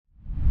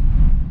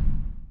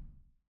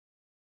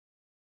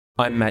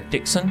I'm Matt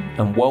Dixon,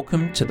 and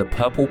welcome to the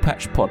Purple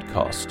Patch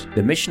Podcast.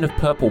 The mission of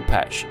Purple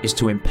Patch is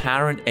to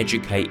empower and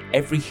educate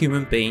every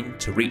human being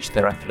to reach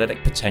their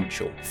athletic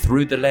potential.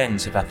 Through the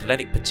lens of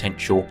athletic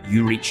potential,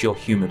 you reach your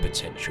human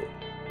potential.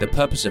 The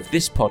purpose of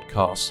this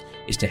podcast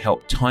is to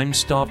help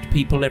time-starved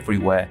people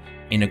everywhere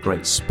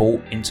integrate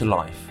sport into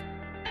life.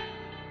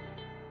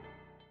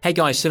 Hey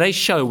guys, today's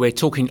show we're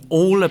talking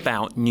all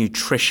about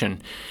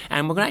nutrition,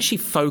 and we're going to actually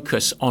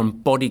focus on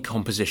body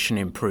composition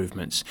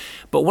improvements.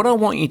 But what I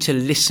want you to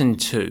listen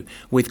to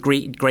with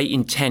great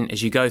intent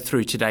as you go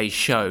through today's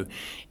show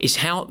is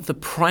how the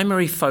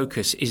primary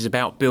focus is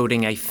about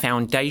building a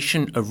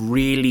foundation of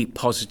really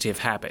positive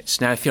habits.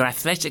 Now, if you're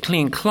athletically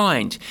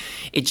inclined,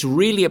 it's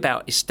really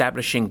about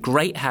establishing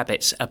great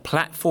habits, a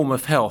platform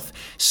of health,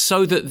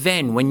 so that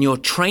then when your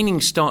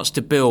training starts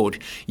to build,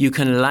 you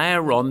can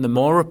layer on the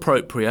more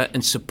appropriate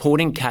and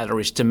supporting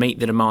calories to meet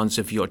the demands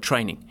of your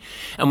training.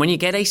 And when you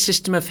get a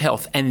system of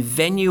health, and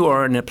then you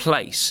are in a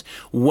place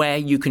where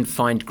you can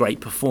find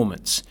great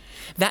performance.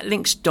 That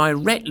links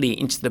directly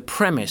into the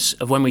premise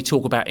of when we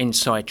talk about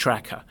Inside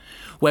Tracker,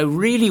 where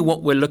really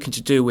what we're looking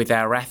to do with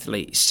our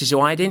athletes is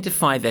to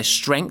identify their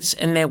strengths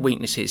and their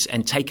weaknesses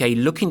and take a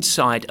look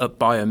inside at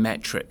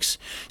biometrics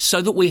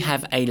so that we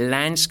have a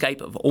landscape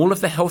of all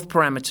of the health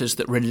parameters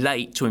that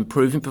relate to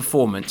improving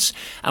performance,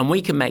 and we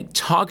can make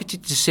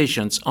targeted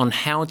decisions on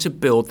how to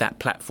build that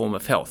platform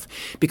of health.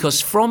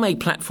 Because from a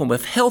platform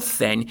of health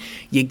then,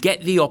 you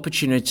get the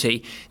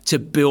opportunity to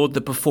build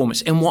the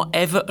performance in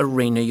whatever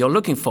arena you're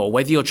looking for,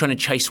 whether you're trying to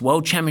chase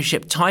world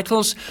championship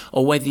titles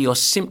or whether you're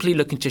simply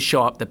looking to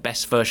show up the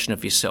best version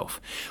of yourself.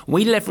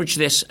 We leverage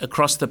this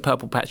across the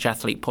Purple Patch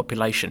athlete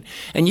population,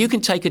 and you can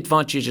take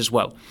advantage as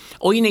well.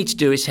 All you need to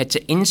do is head to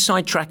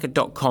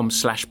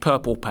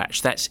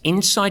insidetracker.com/purplepatch. That's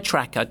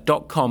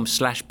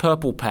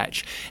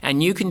insidetracker.com/purplepatch,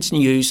 and you can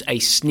use a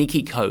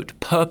sneaky code,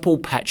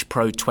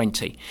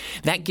 PurplePatchPro20.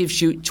 That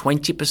gives you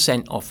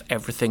 20% off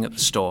everything at the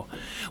store.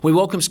 We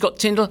welcome Scott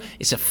Tindal.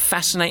 It's a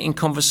fascinating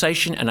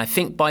conversation, and I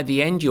think by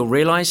the end you'll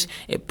realize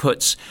it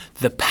puts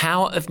the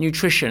power of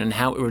nutrition and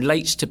how it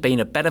relates to being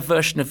a better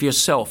version of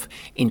yourself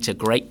into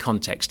great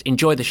context.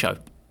 Enjoy the show.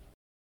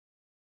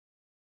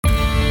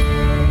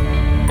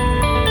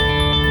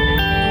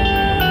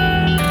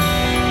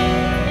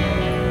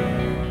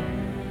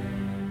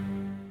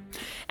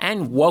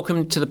 And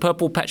welcome to the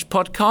Purple Patch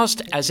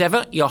Podcast. As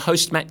ever, your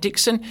host, Matt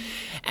Dixon.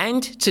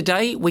 And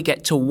today we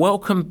get to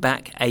welcome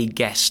back a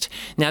guest.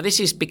 Now, this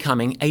is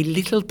becoming a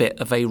little bit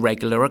of a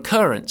regular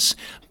occurrence,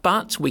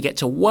 but we get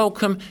to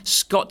welcome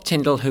Scott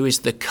Tindal, who is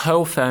the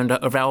co-founder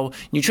of our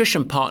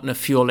nutrition partner,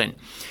 FuelIn.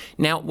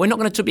 Now, we're not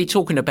going to be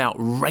talking about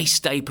race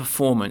day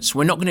performance.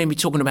 We're not going to be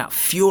talking about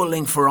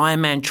fueling for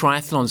Ironman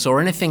triathlons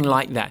or anything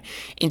like that.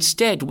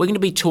 Instead, we're going to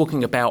be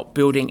talking about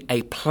building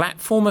a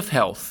platform of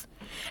health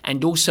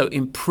and also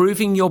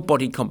improving your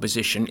body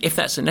composition, if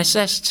that's a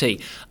necessity,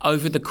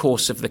 over the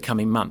course of the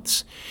coming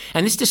months.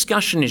 And this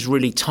discussion is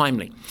really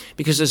timely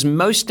because as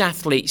most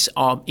athletes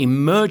are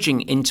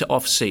emerging into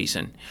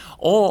off-season,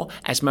 or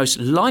as most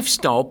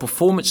lifestyle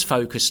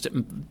performance-focused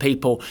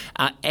people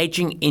are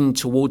edging in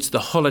towards the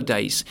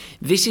holidays,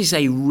 this is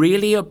a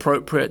really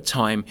appropriate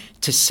time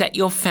to set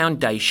your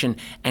foundation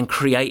and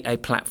create a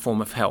platform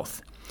of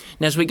health.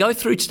 Now, as we go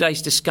through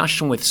today's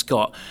discussion with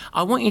Scott,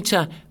 I want you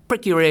to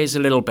prick your ears a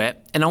little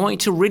bit, and I want you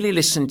to really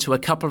listen to a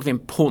couple of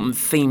important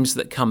themes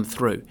that come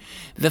through.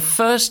 The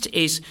first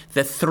is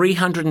the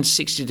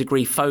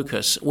 360-degree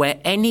focus,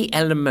 where any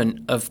element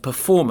of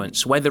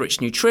performance, whether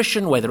it's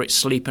nutrition, whether it's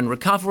sleep and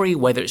recovery,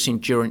 whether it's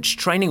endurance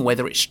training,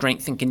 whether it's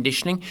strength and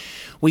conditioning,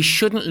 we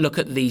shouldn't look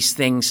at these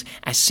things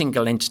as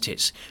single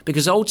entities,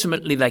 because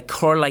ultimately they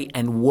correlate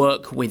and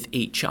work with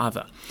each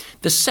other.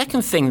 The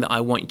second thing that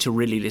I want you to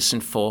really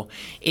listen for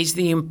is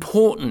the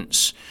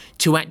importance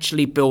to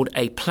actually build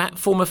a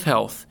platform of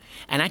health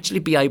and actually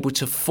be able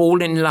to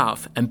fall in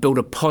love and build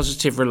a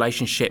positive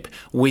relationship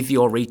with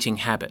your eating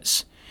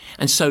habits.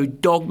 And so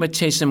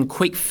dogmatism,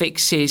 quick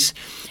fixes,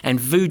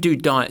 and voodoo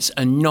diets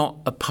are not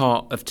a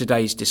part of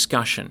today's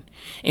discussion.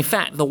 In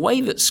fact, the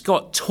way that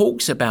Scott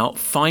talks about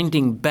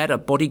finding better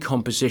body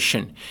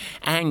composition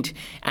and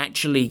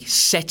actually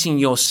setting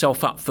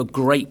yourself up for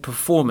great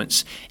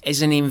performance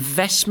is an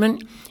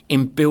investment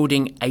in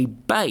building a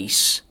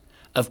base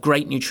of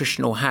great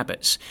nutritional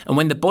habits. And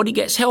when the body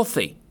gets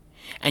healthy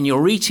and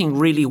you're eating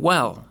really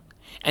well,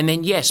 and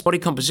then yes, body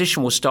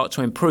composition will start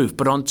to improve.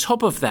 But on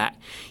top of that,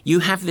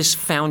 you have this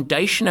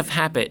foundation of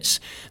habits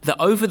that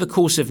over the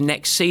course of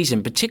next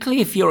season,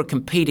 particularly if you're a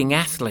competing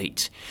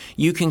athlete,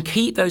 you can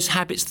keep those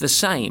habits the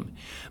same,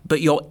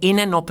 but you're in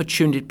an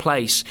opportune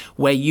place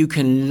where you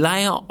can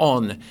layer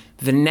on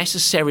the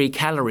necessary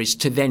calories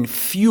to then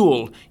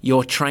fuel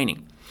your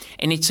training.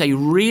 And it's a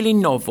really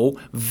novel,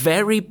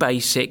 very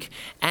basic,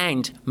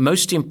 and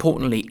most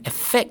importantly,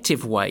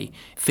 effective way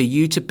for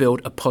you to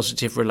build a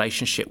positive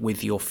relationship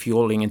with your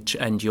fueling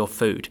and your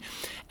food.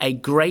 A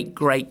great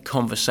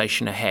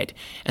conversation ahead.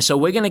 And so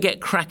we're going to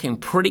get cracking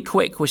pretty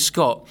quick with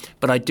Scott,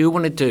 but I do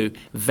want to do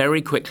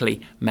very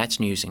quickly Matt's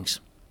musings.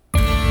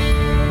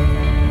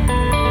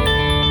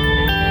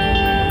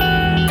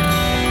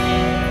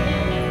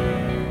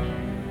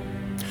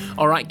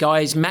 All right,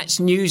 guys, Matt's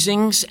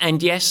Newsings.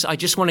 And yes, I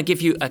just want to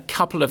give you a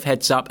couple of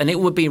heads up, and it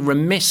would be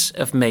remiss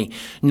of me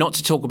not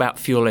to talk about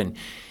FuelIn.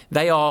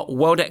 They are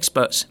world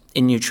experts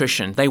in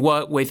nutrition. They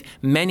work with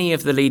many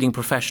of the leading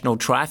professional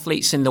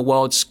triathletes in the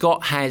world.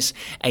 Scott has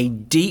a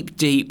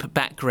deep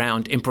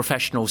background in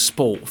professional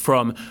sport,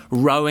 from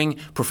rowing,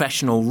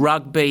 professional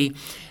rugby,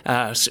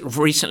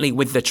 recently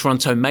with the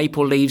Toronto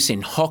Maple Leafs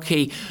in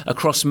hockey,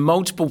 across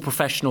multiple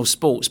professional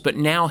sports. But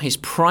now his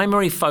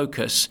primary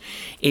focus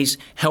is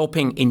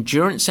helping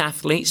endurance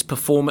athletes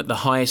perform at the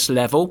highest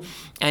level,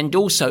 and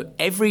also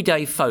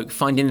everyday folk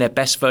finding their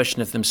best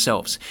version of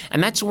themselves.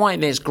 And that's why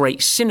there's great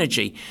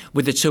synergy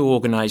with the two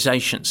organizations.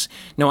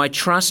 Now, I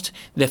trust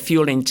the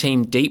FuelIn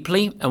team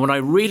deeply, and what I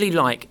really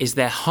like is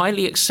their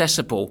highly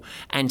accessible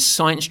and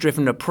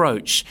science-driven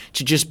approach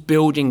to just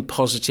building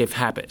positive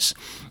habits.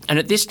 And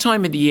at this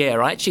time of the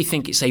year, I actually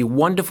think it's a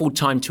wonderful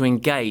time to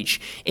engage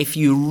if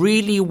you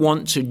really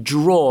want to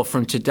draw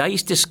from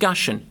today's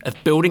discussion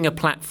of building a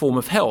platform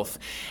of health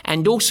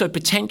and also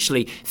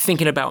potentially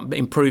thinking about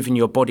improving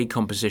your body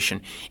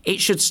composition. It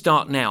should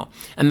start now.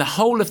 And the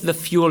whole of the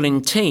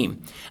FuelIn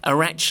team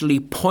are actually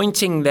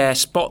pointing their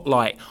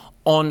spotlight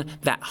on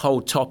that whole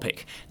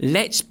topic.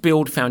 Let's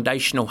build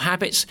foundational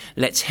habits.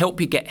 Let's help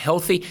you get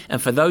healthy.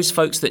 And for those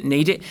folks that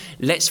need it,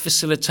 let's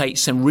facilitate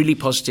some really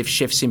positive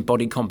shifts in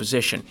body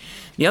composition.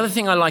 The other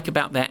thing I like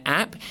about their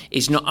app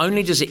is not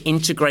only does it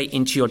integrate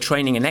into your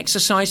training and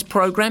exercise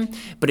program,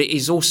 but it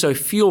is also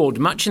fueled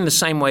much in the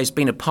same way as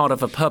being a part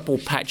of a Purple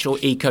Patch or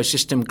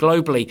ecosystem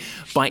globally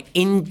by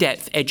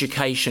in-depth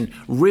education,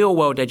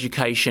 real-world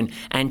education,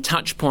 and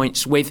touch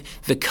points with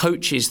the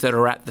coaches that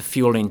are at the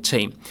FuelIn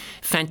team.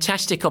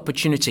 Fantastic opportunity.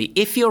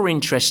 If you're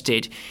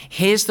interested,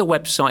 here's the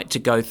website to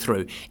go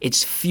through.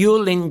 It's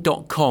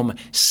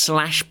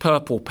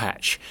fuelin.com/purple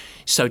patch.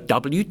 So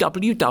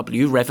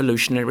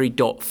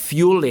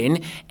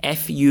www.revolutionary.fuelin,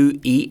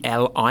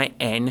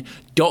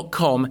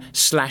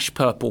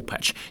 FUELIN.com/purple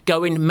patch.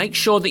 Go in, make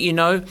sure that you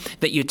know,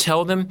 that you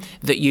tell them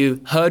that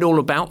you heard all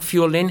about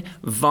FuelIn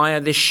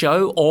via this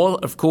show, or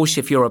of course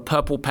if you're a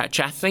Purple Patch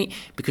athlete,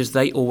 because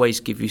they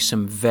always give you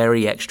some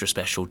very extra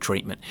special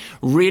treatment.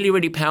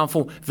 Really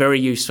powerful, very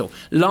useful.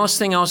 Last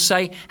thing I'll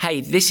say,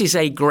 hey, this is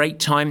a great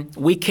time.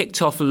 We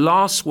kicked off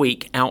last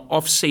week our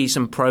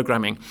off-season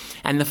programming,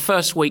 and the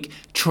first week,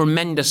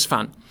 tremendous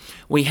fun.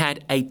 We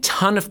had a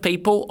ton of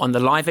people on the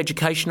live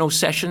educational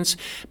sessions,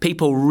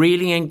 people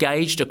really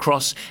engaged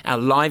across our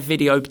live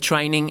video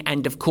training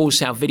and, of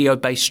course, our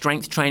video-based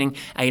strength training.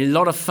 A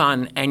lot of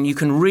fun, and you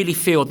can really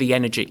feel the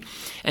energy.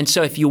 And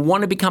so if you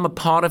want to become a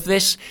part of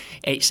this,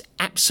 it's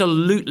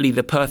absolutely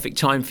the perfect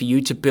time for you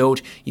to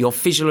build your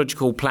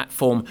physiological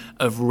platform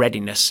of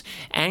readiness.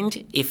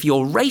 And if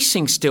you're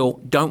racing still,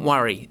 don't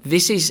worry.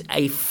 This is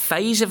a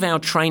phase of our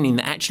training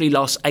that actually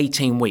lasts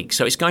 18 weeks.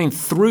 So it's going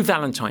through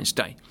Valentine's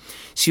Day.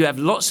 So you have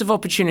lots of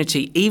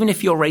opportunity, even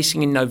if you're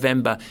racing in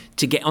November,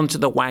 to get onto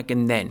the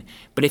wagon then.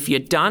 But if you're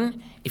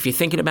done, if you're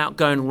thinking about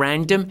going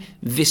random,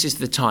 this is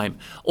the time.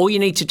 All you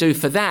need to do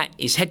for that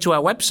is head to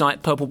our website,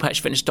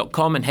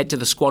 purplepatchfitness.com, and head to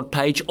the squad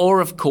page,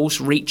 or of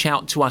course reach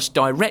out to us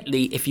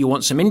directly if you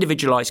want some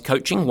individualized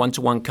coaching,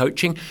 one-to-one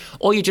coaching,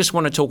 or you just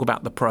want to talk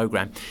about the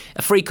program.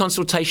 A free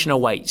consultation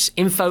awaits.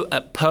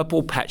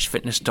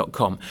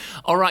 info@purplepatchfitness.com.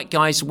 All right,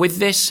 guys, with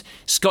this,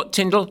 Scott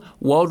Tindal,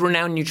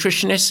 world-renowned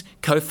nutritionist,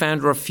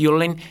 co-founder of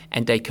FuelIn,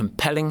 and a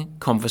compelling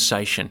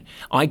conversation.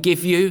 I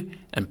give you,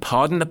 and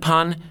pardon the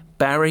pun,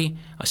 Barry,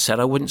 I said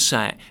I wouldn't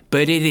say it,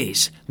 but it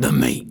is the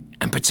meat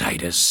and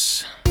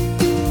potatoes.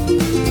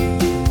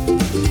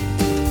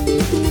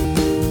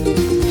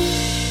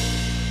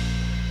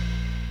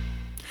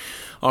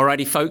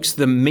 Alrighty, folks,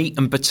 the meat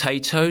and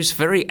potatoes,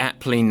 very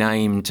aptly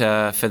named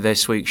for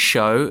this week's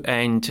show,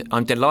 and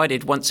I'm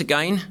delighted once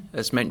again,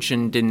 as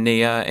mentioned in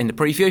the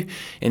preview,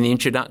 in the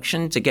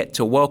introduction, to get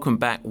to welcome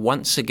back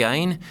once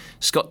again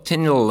Scott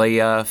Tindal,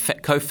 the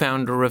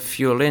co-founder of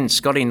FuelIn.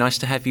 Scotty, nice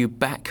to have you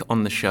back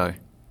on the show.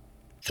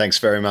 Thanks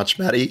very much,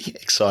 Matty.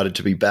 Excited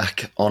to be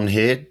back on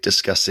here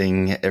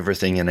discussing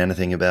everything and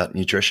anything about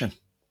nutrition.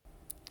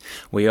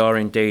 We are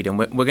indeed, and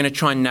we're going to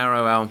try and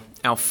narrow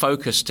our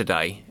focus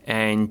today,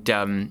 and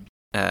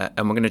we're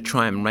going to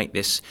try and make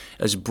this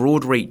as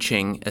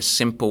broad-reaching, as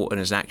simple, and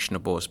as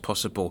actionable as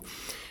possible.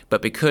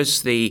 But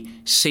because the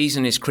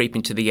season is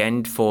creeping to the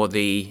end for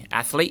the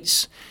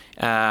athletes,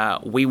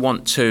 we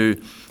want to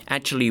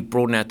actually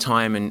broaden our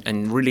time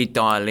and really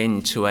dial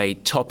into a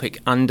topic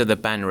under the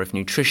banner of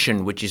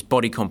nutrition, which is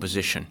body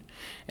composition.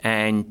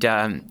 And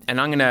I'm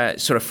going to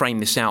sort of frame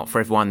this out for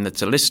everyone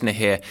that's a listener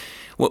here.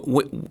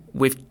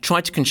 We've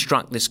tried to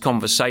construct this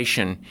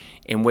conversation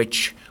in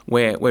which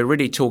we're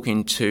really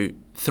talking to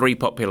three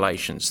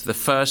populations. The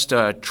first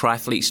are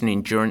triathletes and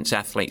endurance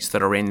athletes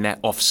that are in their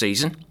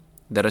off-season.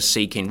 that are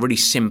seeking really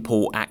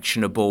simple,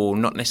 actionable,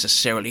 not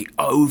necessarily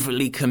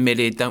overly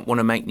committed, don't want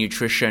to make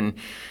nutrition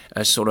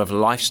a sort of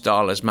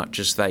lifestyle as much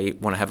as they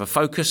want to have a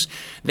focus.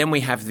 Then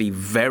we have the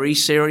very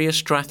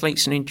serious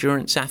triathletes and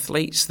endurance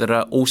athletes that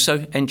are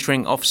also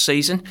entering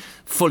off-season,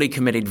 fully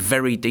committed,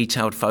 very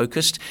detailed,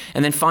 focused.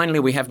 And then finally,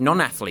 we have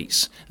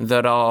non-athletes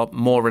that are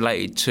more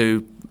related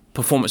to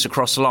performance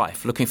across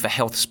life, looking for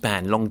health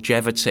span,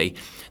 longevity,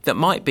 that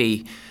might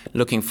be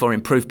looking for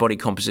improved body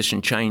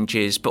composition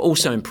changes, but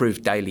also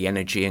improved daily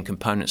energy and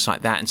components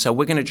like that. And so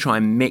we're going to try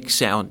and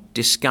mix our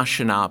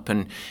discussion up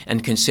and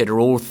consider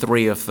all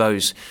three of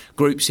those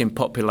groups in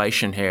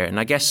population here. And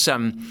I guess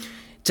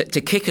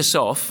to kick us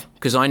off,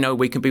 because I know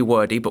we can be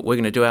wordy, but we're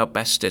going to do our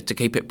best to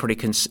keep it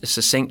pretty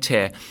succinct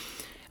here.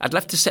 I'd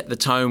love to set the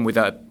tone with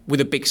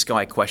a big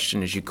sky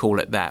question, as you call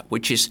it that,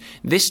 which is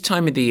this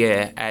time of the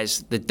year,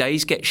 as the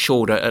days get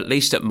shorter, at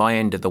least at my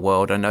end of the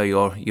world. I know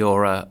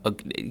you're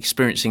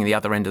experiencing the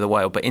other end of the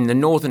world, but in the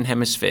northern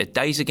hemisphere,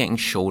 days are getting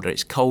shorter.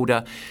 It's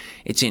colder.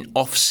 It's in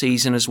off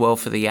season as well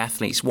for the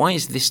athletes. Why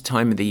is this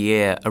time of the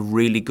year a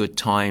really good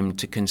time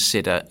to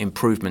consider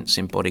improvements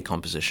in body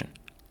composition?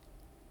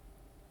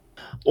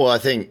 Well, I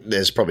think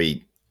there's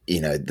probably,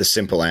 the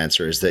simple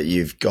answer is that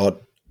you've got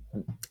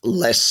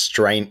less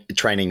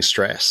training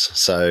stress.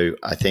 So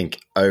I think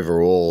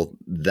overall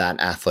that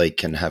athlete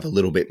can have a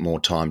little bit more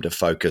time to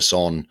focus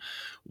on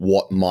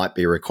what might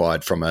be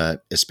required from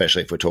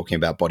especially if we're talking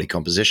about body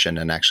composition,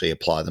 and actually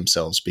apply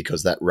themselves,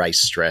 because that race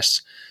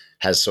stress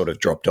has sort of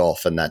dropped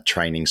off, and that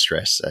training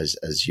stress,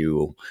 as you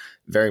will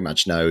very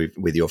much know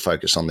with your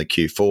focus on the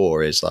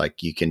Q4, is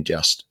like you can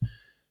just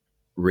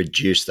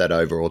reduce that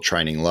overall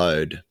training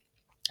load,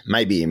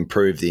 maybe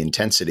improve the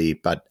intensity,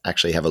 but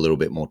actually have a little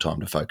bit more time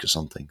to focus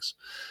on things.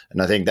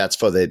 And I think that's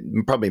for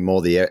probably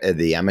more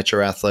the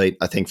amateur athlete.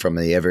 I think from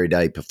the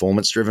everyday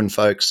performance-driven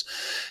folks,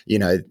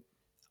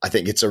 I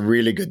think it's a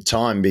really good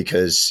time,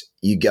 because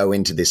you go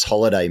into this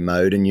holiday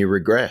mode and you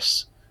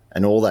regress,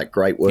 and all that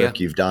great work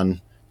you've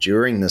done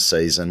during the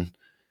season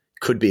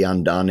could be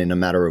undone in a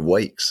matter of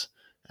weeks.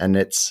 And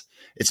it's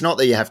not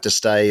that you have to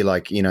stay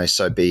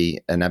so be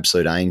an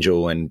absolute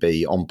angel and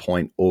be on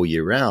point all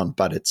year round,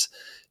 but it's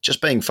just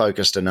being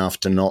focused enough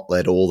to not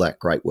let all that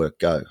great work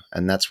go.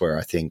 And that's where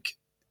I think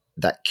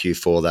that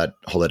Q4, that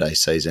holiday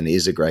season,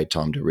 is a great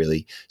time to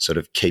really sort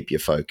of keep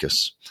your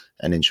focus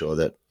and ensure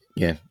that,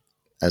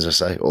 as I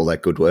say, all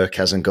that good work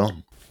hasn't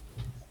gone.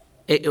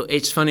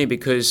 It's funny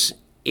because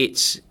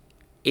it's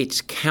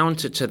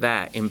counter to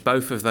that in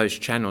both of those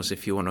channels,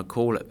 if you want to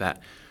call it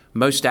that.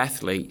 Most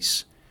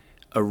athletes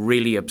are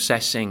really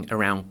obsessing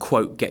around,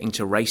 quote, getting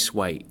to race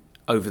weight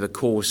over the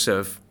course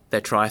of their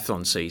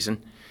triathlon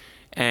season.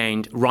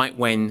 And right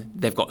when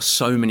they've got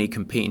so many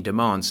competing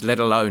demands, let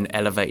alone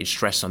elevated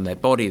stress on their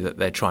body that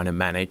they're trying to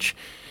manage.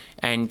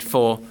 And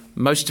for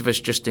most of us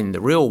just in the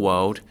real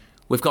world,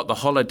 we've got the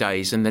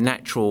holidays, and the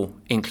natural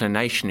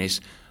inclination is,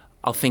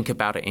 I'll think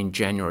about it in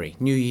January,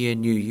 new year,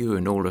 new you,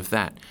 and all of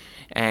that.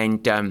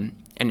 And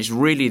it's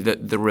really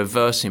the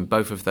reverse in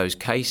both of those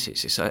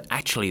cases. It's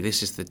actually,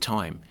 this is the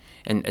time,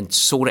 and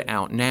sort it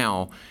out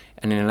now.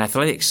 And in an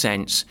athletic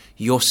sense,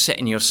 you're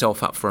setting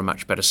yourself up for a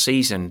much better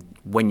season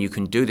when you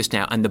can do this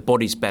now, and the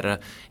body's better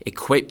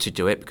equipped to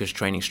do it because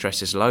training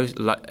stress is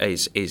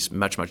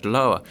much, much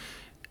lower.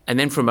 And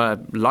then from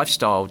a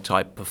lifestyle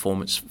type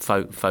performance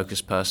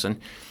focused person,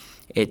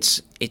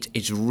 it's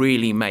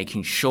really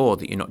making sure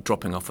that you're not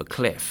dropping off a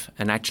cliff,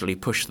 and actually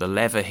push the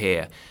lever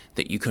here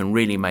that you can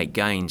really make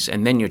gains.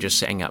 And then you're just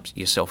setting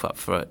yourself up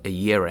for a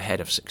year ahead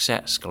of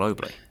success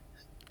globally.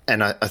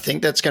 And I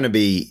think that's going to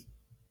be,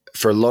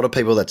 for a lot of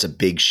people, that's a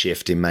big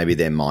shift in maybe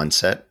their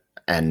mindset.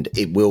 And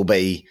it will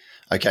be,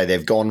 okay,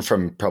 they've gone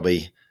from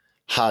probably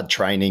hard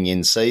training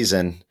in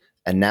season,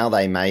 and now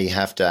they may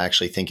have to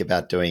actually think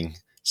about doing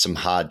some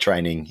hard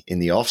training in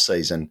the off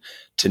season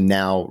to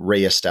now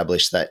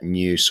reestablish that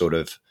new sort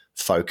of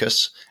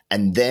focus.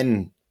 And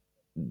then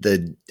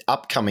the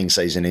upcoming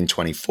season in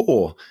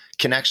 24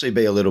 can actually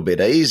be a little bit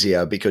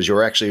easier, because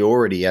you're actually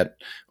already at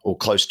or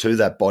close to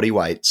that body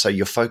weight. So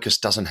your focus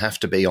doesn't have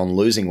to be on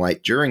losing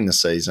weight during the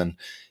season.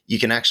 You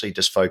can actually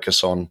just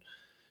focus on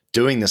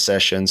doing the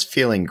sessions,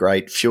 feeling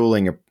great,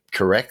 fueling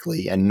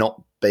correctly, and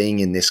not being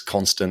in this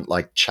constant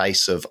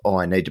chase of,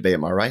 I need to be at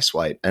my race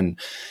weight. And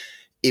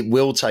it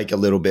will take a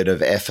little bit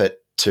of effort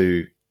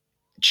to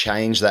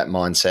change that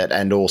mindset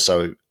and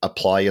also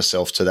apply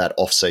yourself to that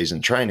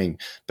off-season training.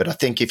 But I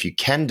think if you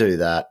can do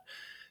that,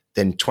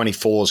 then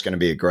 24 is going to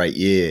be a great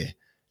year.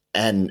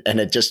 And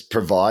it just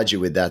provides you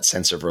with that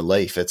sense of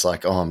relief. It's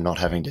like, I'm not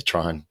having to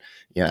try and,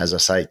 as I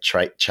say,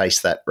 chase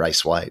that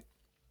race weight.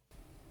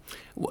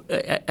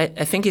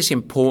 I think it's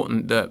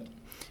important that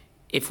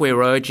if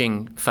we're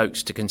urging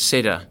folks to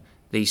consider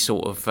these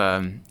sort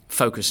of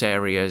focus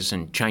areas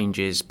and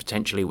changes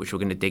potentially, which we're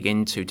going to dig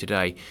into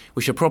today,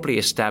 we should probably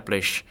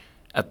establish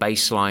a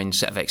baseline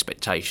set of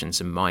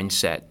expectations and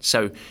mindset.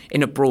 So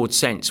in a broad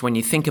sense, when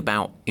you think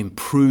about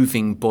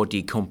improving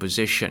body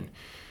composition,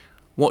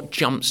 what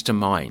jumps to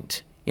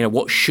mind?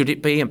 What should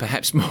it be? And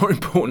perhaps more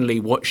importantly,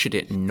 what should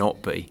it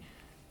not be?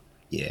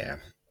 Yeah.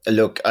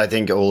 Look, I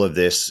think all of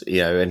this,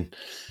 and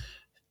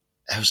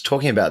I was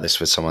talking about this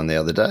with someone the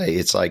other day.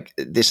 It's like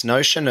this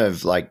notion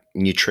of like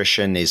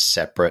nutrition is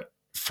separate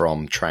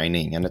from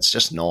training, and it's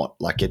just not.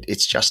 Like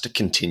it's just a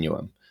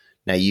continuum.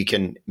 Now you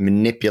can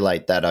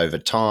manipulate that over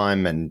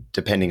time, and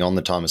depending on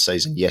the time of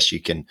season, yes,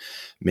 you can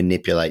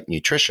manipulate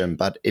nutrition,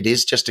 but it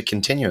is just a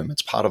continuum.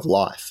 It's part of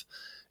life.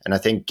 And I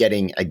think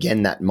getting,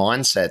 again, that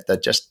mindset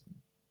that just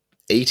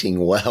eating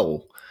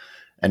well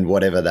and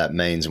whatever that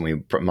means, and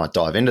we might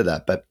dive into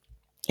that, but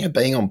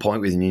being on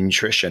point with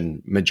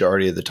nutrition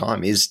majority of the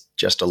time is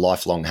just a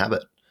lifelong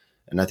habit.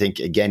 And I think,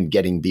 again,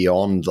 getting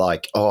beyond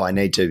like, I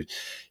need to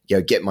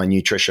get my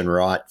nutrition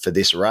right for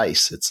this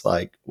race. It's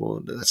like,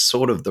 well, that's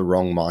sort of the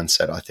wrong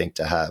mindset, I think,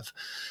 to have.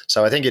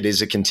 So I think it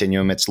is a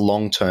continuum. It's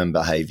long-term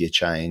behavior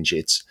change.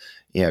 It's,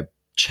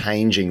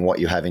 changing what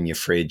you have in your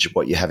fridge,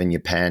 what you have in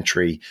your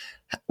pantry,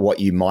 what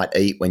you might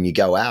eat when you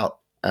go out.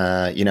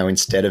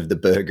 Instead of the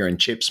burger and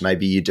chips,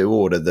 maybe you do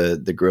order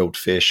the grilled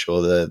fish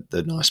or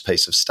the nice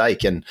piece of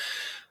steak. And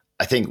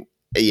I think,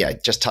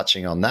 just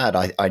touching on that,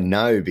 I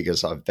know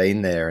because I've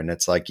been there, and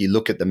it's like you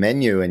look at the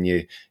menu and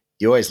you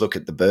always look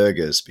at the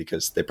burgers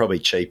because they're probably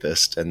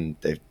cheapest and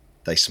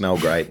they smell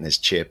great and there's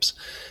chips.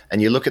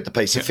 And you look at the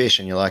piece of fish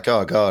and you're like,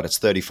 oh God, it's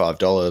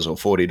 $35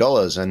 or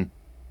 $40.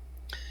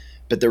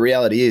 But the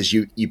reality is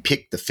you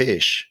pick the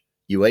fish,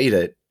 you eat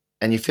it,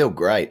 and you feel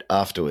great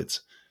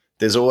afterwards.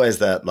 There's always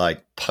that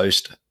like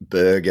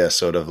post-burger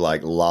sort of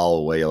like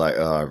lull where you're like,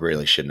 oh, I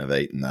really shouldn't have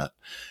eaten that.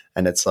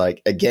 And it's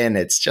like, again,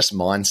 it's just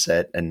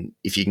mindset. And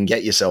if you can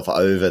get yourself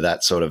over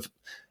that sort of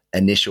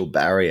initial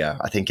barrier,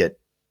 I think it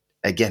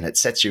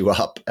sets you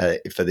up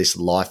for this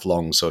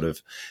lifelong sort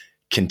of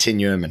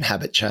continuum and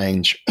habit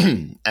change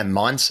and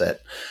mindset.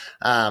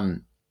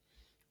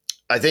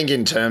 I think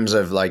in terms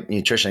of like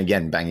nutrition,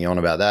 again, banging on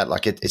about that,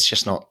 like it's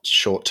just not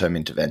short-term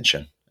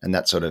intervention. And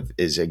that sort of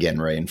is,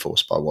 again,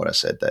 reinforced by what I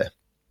said there.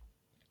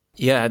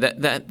 Yeah,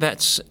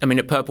 that's. I mean,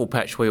 at Purple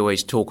Patch, we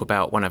always talk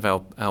about one of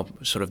our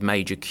sort of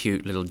major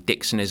cute little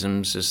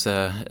Dixonisms,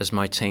 as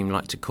my team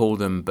like to call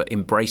them. But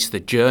embrace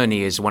the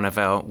journey is one of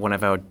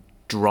our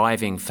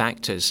driving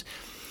factors.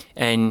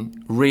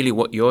 And really,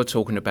 what you're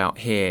talking about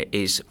here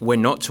is we're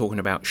not talking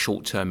about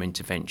short-term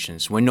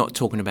interventions. We're not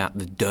talking about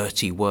the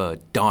dirty word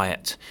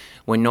diet.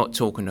 We're not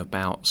talking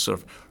about sort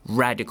of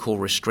radical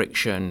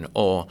restriction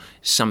or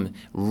some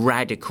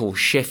radical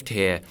shift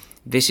here.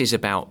 This is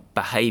about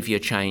behavior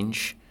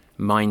change,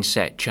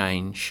 mindset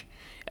change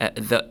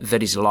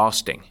that is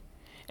lasting,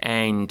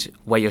 and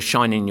where you're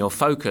shining your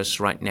focus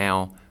right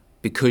now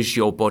because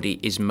your body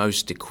is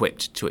most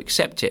equipped to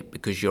accept it,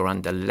 because you're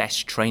under less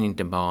training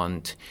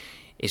demand,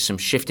 is some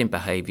shift in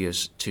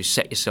behaviors to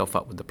set yourself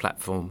up with the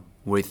platform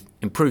with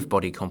improved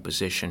body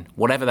composition,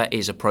 whatever that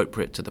is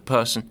appropriate to the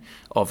person,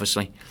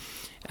 obviously,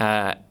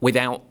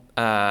 without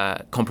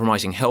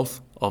compromising health,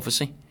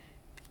 obviously,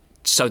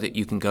 so that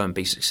you can go and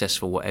be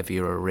successful whatever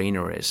your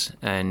arena is.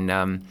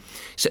 And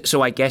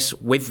so I guess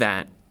with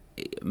that,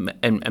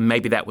 and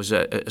maybe that was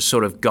a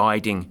sort of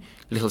guiding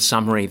little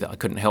summary that I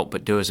couldn't help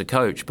but do as a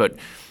coach, but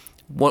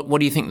what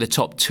do you think the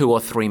top 2 or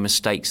 3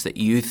 mistakes that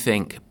you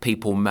think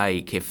people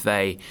make if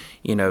they,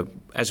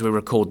 as we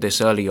record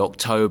this early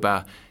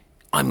October,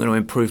 I'm going to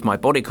improve my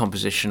body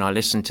composition. I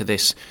listened to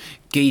this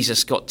geezer,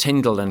 Scott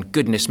Tindal, and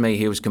goodness me,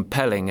 he was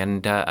compelling.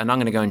 And I'm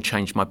going to go and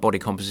change my body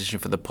composition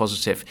for the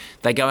positive.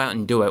 They go out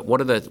and do it.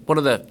 What are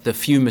the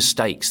few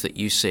mistakes that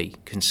you see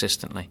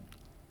consistently?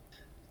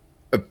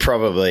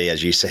 Probably,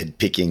 as you said,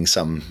 picking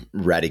some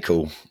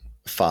radical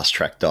fast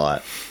track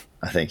diet,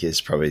 I think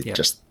is probably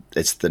just,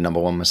 it's the number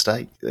one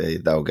mistake.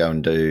 They'll go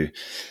and do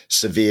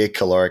severe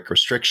caloric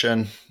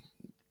restriction,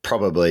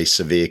 probably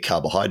severe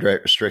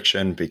carbohydrate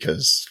restriction,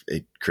 because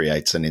it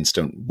creates an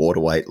instant water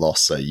weight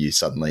loss. So you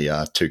suddenly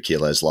are 2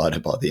 kilos lighter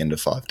by the end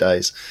of 5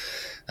 days.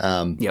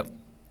 And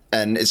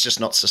it's just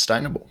not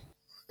sustainable.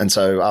 And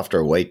so after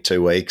a week,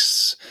 2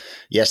 weeks,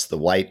 yes,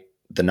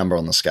 the number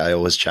on the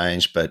scale has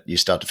changed, but you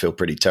start to feel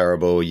pretty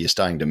terrible. You're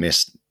starting to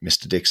miss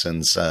Mr.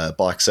 Dixon's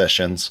bike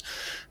sessions,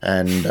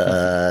 and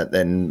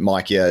then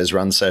Mike Yeo's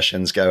run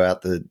sessions go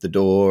out the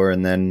door,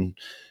 and then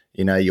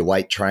your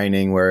weight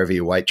training, wherever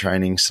your weight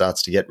training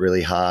starts to get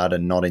really hard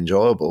and not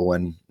enjoyable,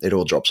 and it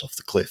all drops off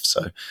the cliff.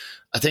 So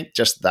I think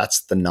just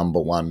that's the number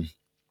one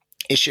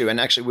issue. And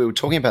actually, I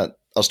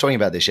was talking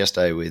about this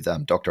yesterday with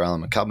Dr.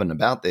 Alan McCubbin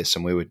about this,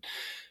 and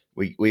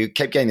we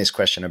kept getting this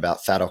question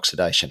about fat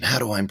oxidation. How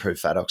do I improve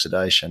fat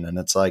oxidation? And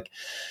it's like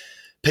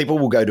people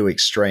will go to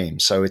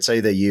extremes. So it's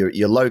either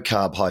you're low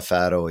carb, high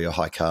fat, or you're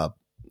high carb,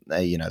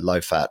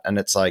 low fat. And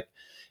it's like,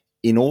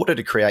 in order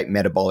to create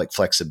metabolic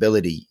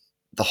flexibility,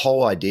 the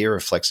whole idea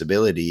of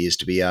flexibility is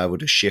to be able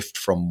to shift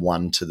from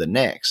one to the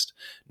next.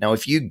 Now,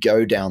 if you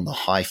go down the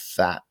high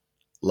fat,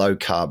 low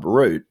carb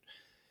route,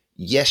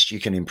 yes, you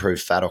can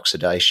improve fat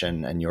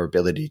oxidation and your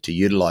ability to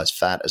utilize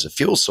fat as a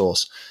fuel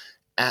source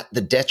at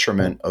the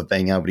detriment of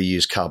being able to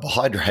use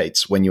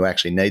carbohydrates when you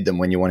actually need them,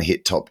 when you want to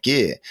hit top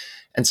gear.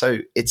 And so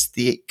it's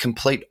the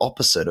complete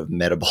opposite of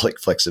metabolic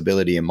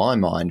flexibility in my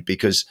mind,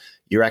 because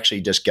you're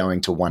actually just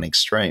going to one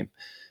extreme.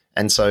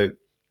 And so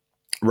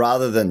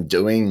rather than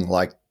doing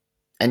like,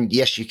 and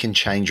yes, you can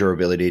change your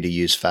ability to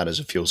use fat as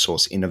a fuel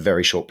source in a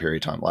very short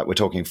period of time. Like we're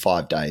talking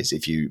 5 days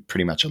if you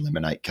pretty much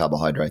eliminate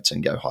carbohydrates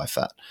and go high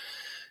fat.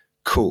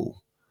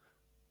 Cool.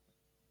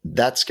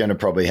 That's going to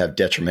probably have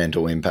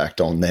detrimental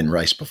impact on then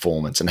race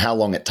performance, and how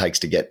long it takes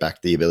to get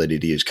back the ability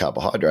to use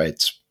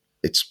carbohydrates.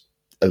 It's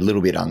a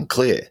little bit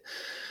unclear.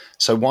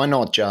 So why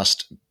not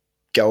just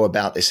go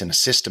about this in a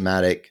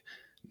systematic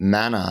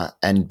manner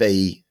and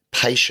be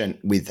patient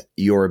with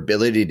your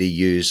ability to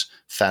use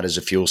fat as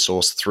a fuel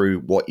source through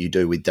what you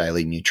do with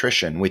daily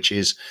nutrition, which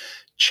is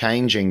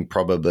changing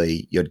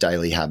probably your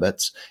daily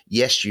habits.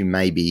 Yes, you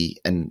may be,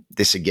 and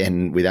this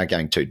again, without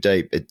going too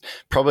deep, it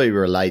probably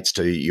relates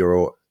to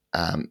your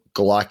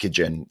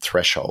glycogen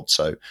threshold.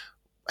 So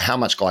how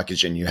much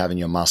glycogen you have in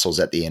your muscles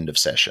at the end of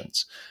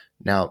sessions.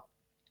 Now,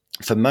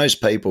 for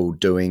most people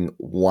doing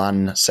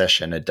one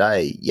session a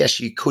day, yes,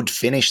 you could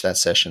finish that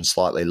session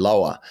slightly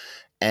lower,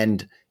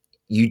 and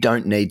you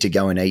don't need to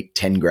go and eat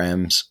 10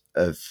 grams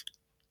of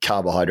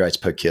carbohydrates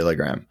per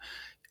kilogram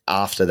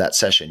after that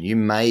session. You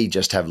may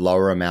just have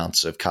lower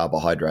amounts of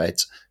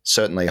carbohydrates,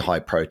 certainly high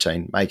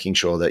protein, making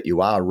sure that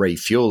you are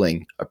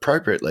refueling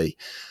appropriately,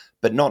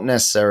 but not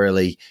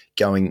necessarily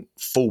going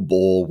full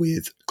bore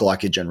with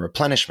glycogen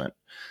replenishment.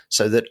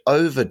 So that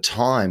over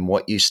time,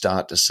 what you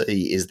start to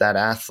see is that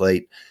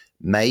athlete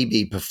may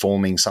be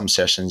performing some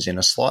sessions in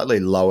a slightly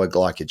lower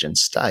glycogen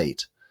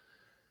state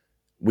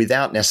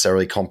without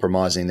necessarily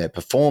compromising their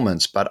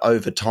performance, but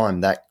over time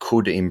that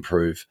could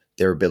improve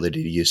their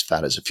ability to use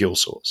fat as a fuel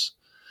source.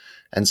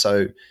 And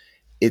so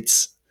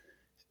it's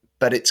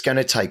going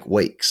to take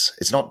weeks.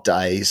 It's not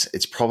days,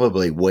 it's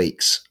probably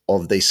weeks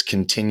of this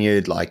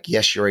continued, like,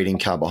 yes, you're eating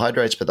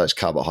carbohydrates, but those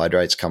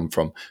carbohydrates come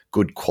from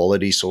good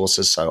quality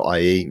sources, so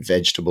i.e.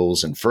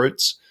 vegetables and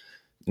fruits,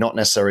 not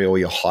necessarily all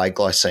your high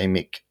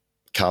glycemic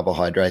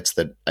carbohydrates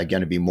that are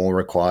going to be more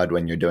required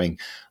when you're doing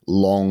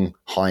long,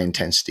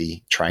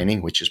 high-intensity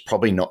training, which is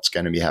probably not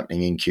going to be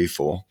happening in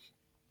Q4.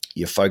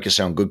 You're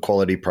focusing on good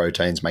quality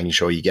proteins, making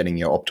sure you're getting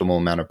your optimal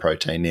amount of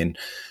protein in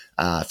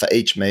for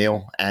each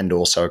meal and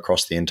also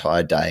across the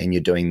entire day. And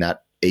you're doing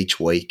that each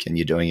week, and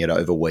you're doing it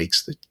over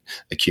weeks that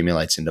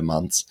accumulates into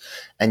months.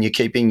 And you're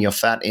keeping your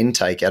fat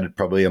intake at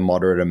probably a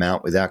moderate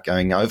amount without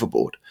going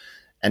overboard.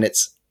 And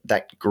it's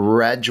that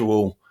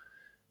gradual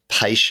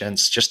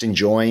patience, just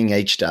enjoying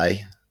each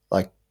day,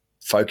 like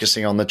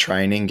focusing on the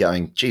training,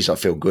 going, geez, I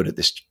feel good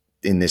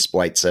in this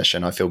weight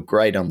session. I feel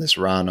great on this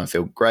run. I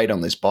feel great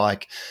on this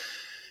bike.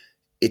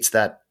 It's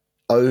that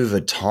over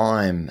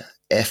time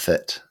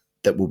effort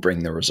that will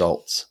bring the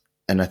results.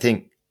 And I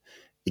think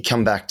you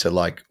come back to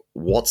like,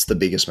 what's the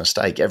biggest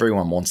mistake?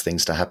 Everyone wants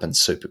things to happen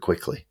super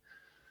quickly.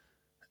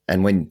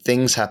 And when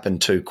things happen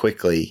too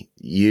quickly,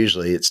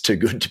 usually it's too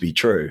good to be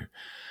true,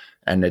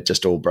 and it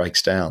just all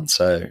breaks down.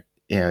 So,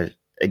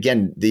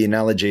 again, the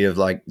analogy of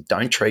like,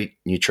 don't treat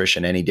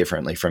nutrition any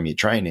differently from your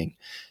training.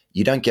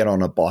 You don't get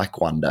on a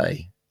bike one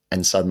day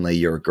and suddenly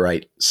you're a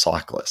great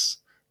cyclist.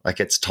 Like,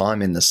 it's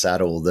time in the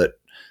saddle that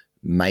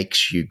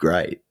makes you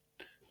great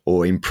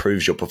or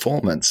improves your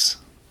performance.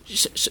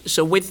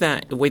 So with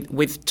that,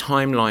 with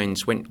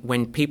timelines,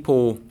 when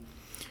people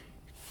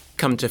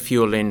come to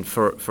FuelIn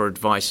for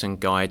advice and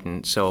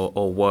guidance,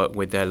 or work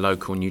with their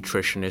local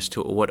nutritionist,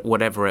 or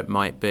whatever it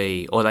might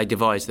be, or they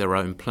devise their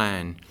own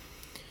plan,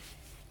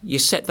 you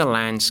set the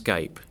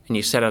landscape and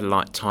you set a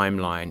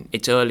timeline.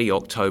 It's early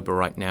October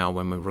right now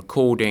when we're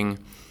recording.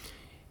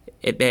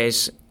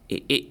 Is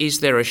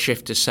there a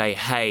shift to say,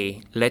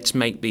 hey, let's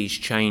make these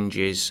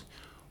changes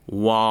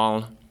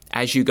while,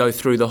 as you go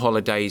through the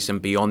holidays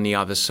and be on the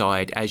other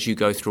side, as you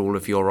go through all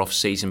of your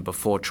off-season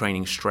before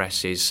training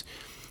stress is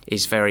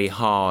very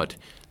hard,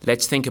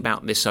 let's think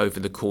about this over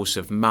the course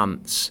of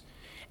months.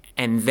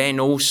 And then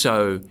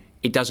also,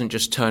 it doesn't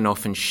just turn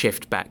off and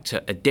shift back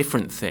to a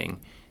different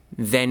thing.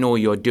 Then all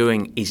you're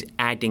doing is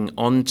adding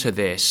on to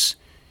this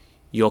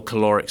your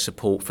caloric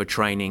support for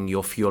training,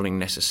 your fueling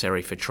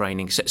necessary for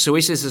training. So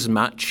is this as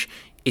much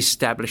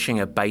establishing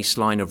a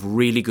baseline of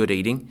really good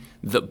eating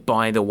that,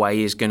 by the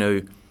way, is going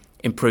to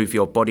improve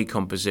your body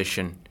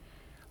composition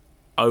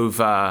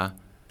over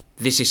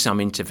this is some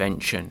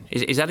intervention?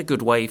 Is that a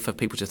good way for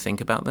people to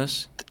think about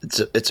this?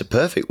 It's a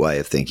perfect way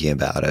of thinking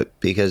about it,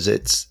 because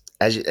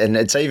and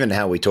it's even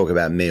how we talk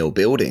about meal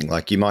building.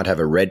 Like, you might have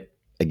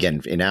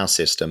again, in our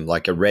system,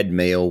 like a red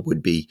meal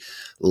would be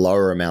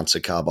lower amounts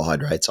of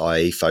carbohydrates,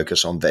 i.e.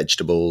 focus on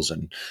vegetables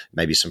and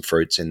maybe some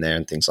fruits in there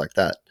and things like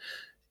that.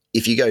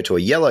 If you go to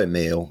a yellow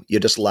meal, you're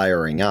just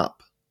layering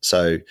up.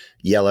 So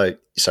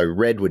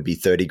red would be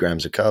 30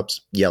 grams of carbs,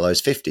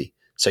 yellow's 50.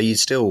 So you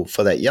still,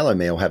 for that yellow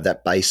meal, have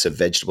that base of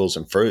vegetables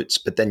and fruits,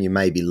 but then you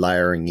may be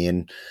layering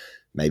in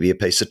maybe a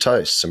piece of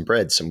toast, some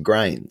bread, some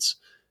grains.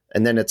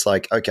 And then it's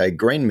like, okay,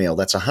 green meal,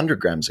 that's 100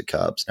 grams of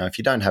carbs. Now, if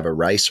you don't have a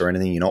race or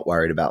anything, you're not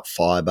worried about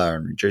fiber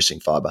and reducing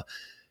fiber.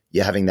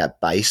 You're having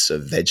that base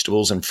of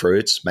vegetables and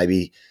fruits.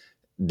 Maybe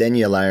then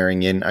you're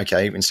layering in,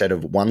 okay, instead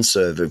of one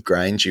serve of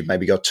grains, you've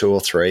maybe got 2 or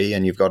 3,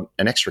 and you've got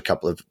an extra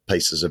couple of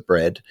pieces of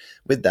bread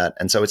with that.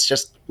 And so it's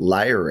just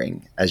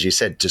layering, as you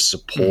said, to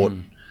support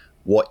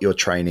what your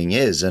training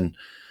is. And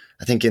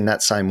I think in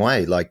that same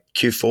way, like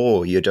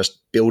Q4, you're just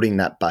building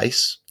that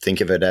base.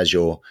 Think of it as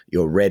your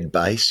red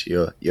base,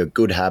 your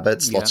good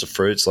habits, lots of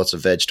fruits, lots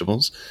of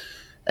vegetables.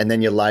 And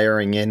then you're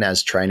layering in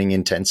as training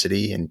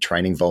intensity and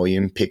training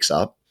volume picks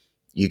up.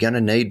 You're going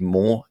to need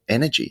more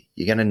energy.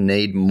 You're going to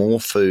need more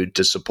food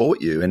to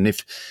support you. And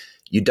if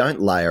you don't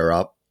layer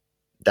up,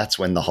 that's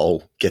when the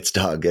hole gets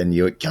dug and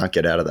you can't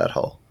get out of that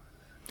hole.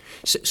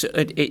 So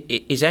it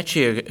is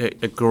actually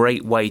a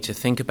great way to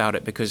think about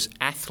it, because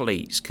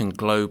athletes can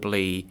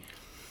globally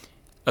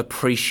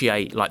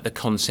appreciate like the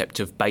concept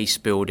of base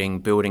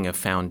building a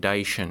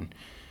foundation.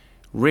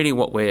 Really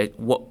what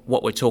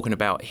we're talking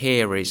about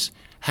here is,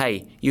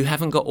 hey, you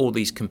haven't got all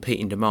these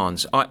competing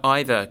demands,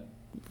 either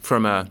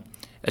from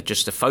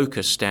just a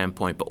focus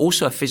standpoint, but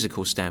also a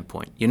physical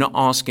standpoint. You're not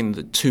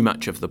asking too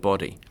much of the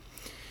body.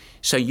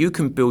 So you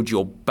can build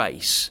your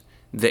base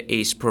that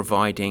is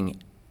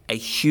providing a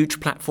huge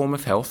platform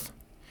of health,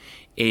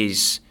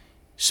 is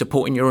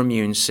supporting your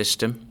immune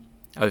system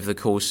over the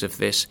course of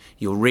this.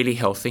 You're really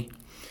healthy.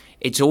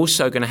 It's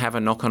also going to have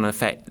a knock-on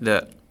effect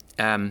that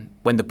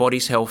when the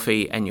body's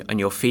healthy and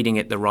you're feeding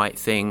it the right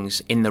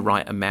things in the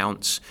right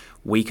amounts,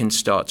 we can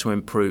start to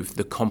improve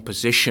the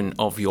composition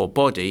of your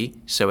body.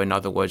 So in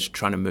other words,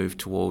 trying to move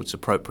towards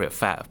appropriate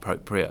fat,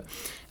 appropriate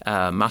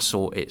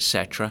muscle,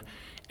 etc.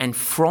 And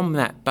from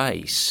that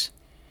base,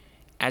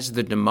 as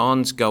the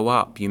demands go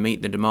up, you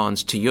meet the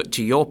demands, to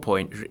your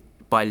point,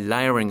 by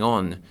layering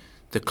on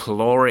the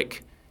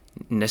caloric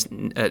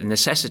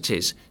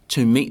necessities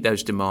to meet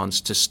those demands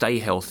to stay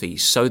healthy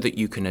so that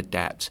you can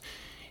adapt.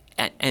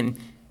 And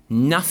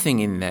nothing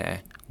in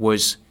there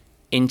was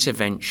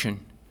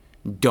intervention,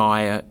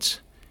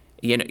 diet,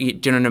 do you know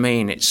what I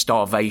mean? It's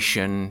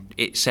starvation,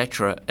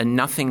 etc. And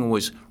nothing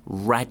was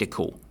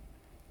radical.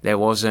 There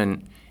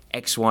wasn't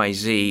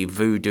XYZ,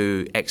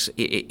 voodoo,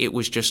 it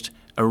was just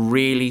a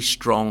really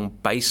strong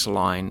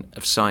baseline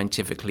of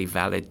scientifically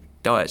valid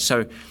diet.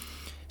 So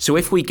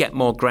if we get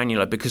more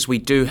granular, because we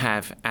do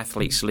have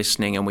athletes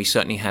listening and we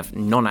certainly have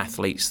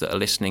non-athletes that are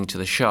listening to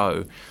the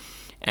show,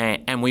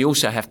 and we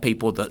also have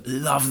people that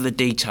love the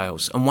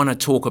details and want to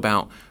talk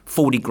about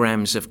 40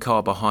 grams of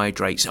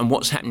carbohydrates and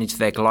what's happening to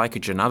their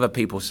glycogen. Other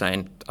people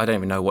saying, I don't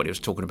even know what he was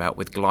talking about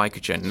with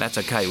glycogen. And that's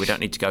okay. We don't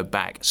need to go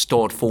back.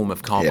 Stored form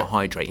of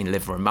carbohydrate in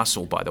liver and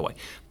muscle, by the way.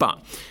 But,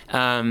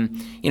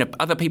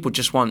 other people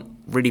just want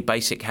really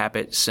basic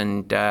habits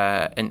and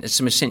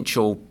some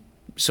essential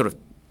sort of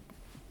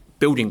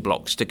building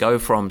blocks to go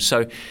from.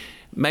 So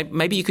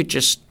maybe you could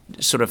just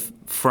sort of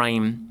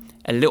frame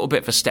a little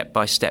bit of a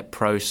step-by-step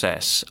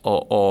process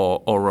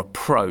or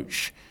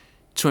approach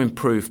to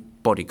improve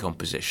body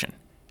composition.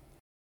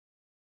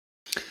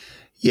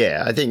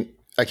 Yeah, I think,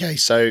 okay,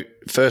 so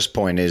first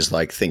point is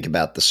like think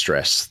about the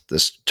stress,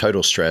 this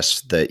total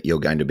stress that you're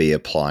going to be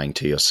applying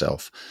to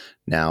yourself.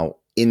 Now,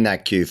 in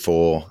that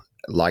Q4,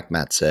 like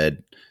Matt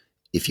said,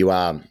 if you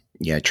are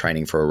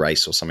training for a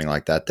race or something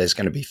like that, there's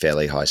going to be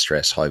fairly high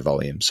stress, high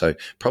volume. So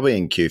probably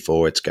in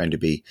Q4, it's going to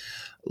be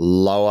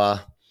lower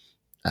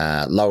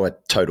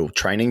total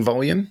training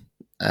volume,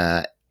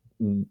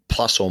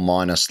 plus or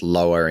minus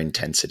lower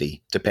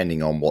intensity,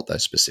 depending on what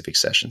those specific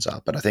sessions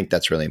are. But I think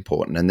that's really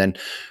important. And then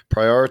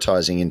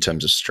prioritizing in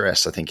terms of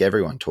stress, I think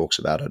everyone talks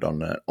about it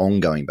on an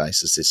ongoing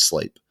basis, is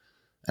sleep.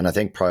 And I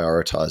think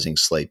prioritizing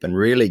sleep and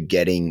really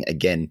getting,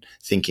 again,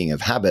 thinking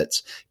of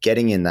habits,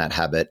 getting in that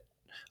habit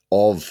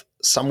of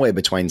somewhere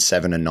between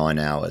 7 and 9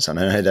 hours. And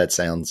I know that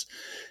sounds,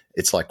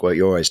 it's like what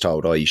you're always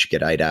told, you should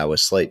get 8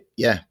 hours sleep.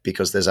 Yeah,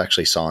 because there's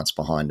actually science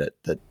behind it,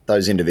 that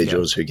those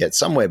individuals who get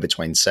somewhere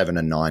between 7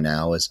 and 9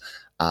 hours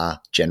are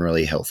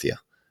generally healthier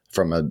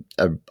from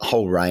a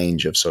whole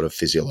range of sort of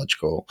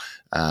physiological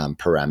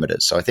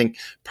parameters. So I think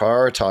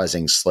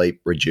prioritizing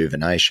sleep,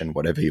 rejuvenation,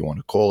 whatever you want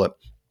to call it,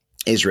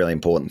 is really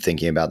important,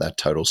 thinking about that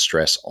total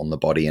stress on the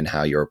body and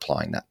how you're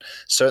applying that.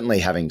 Certainly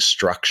having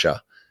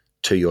structure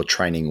to your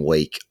training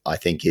week, I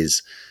think,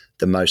 is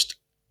the most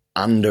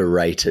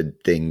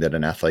underrated thing that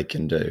an athlete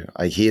can do.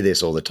 I hear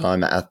this all the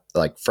time.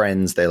 Like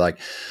friends, they're like,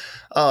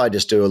 I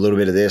just do a little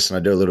bit of this and I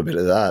do a little bit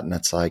of that. And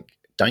it's like,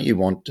 don't you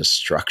want just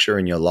structure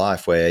in your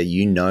life where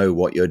you know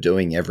what you're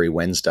doing every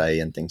Wednesday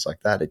and things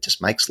like that? It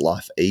just makes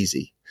life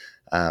easy.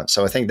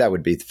 So I think that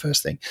would be the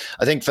first thing.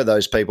 I think for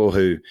those people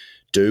who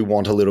do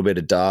want a little bit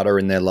of data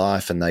in their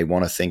life and they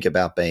want to think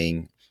about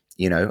being,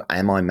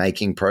 am I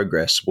making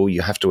progress? Well,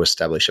 you have to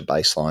establish a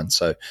baseline.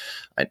 So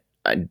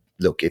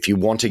look, if you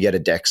want to get a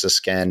DEXA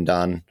scan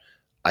done,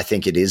 I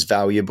think it is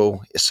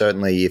valuable.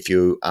 Certainly if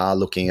you are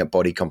looking at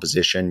body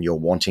composition, you're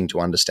wanting to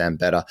understand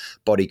better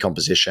body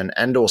composition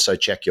and also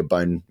check your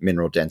bone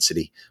mineral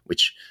density,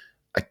 which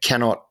I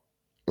cannot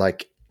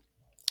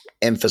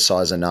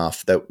emphasize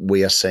enough that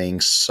we are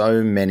seeing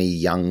so many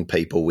young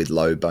people with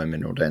low bone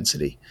mineral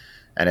density.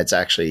 And it's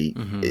actually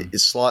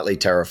it's slightly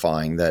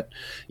terrifying that,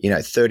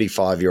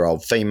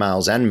 35-year-old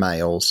females and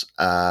males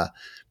are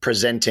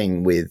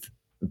presenting with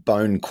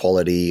bone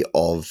quality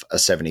of a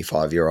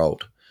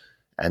 75-year-old.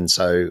 And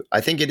so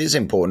I think it is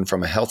important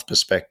from a health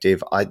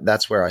perspective.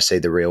 That's where I see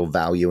the real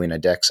value in a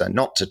DEXA,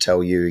 not to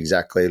tell you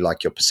exactly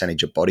like your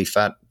percentage of body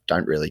fat.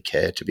 Don't really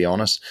care, to be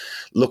honest.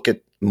 Look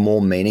at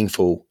more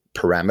meaningful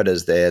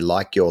parameters there,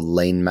 like your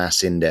lean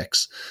mass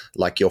index,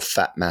 like your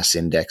fat mass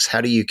index.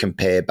 How do you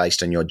compare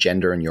based on your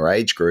gender and your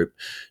age group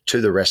to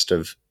the rest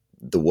of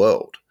the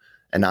world?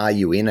 And are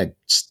you in a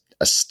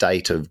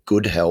state of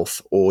good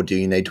health, or do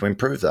you need to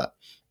improve that?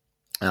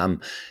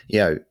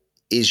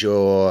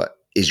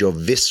 Is your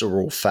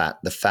visceral fat,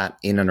 the fat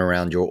in and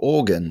around your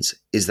organs,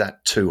 is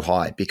that too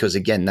high? Because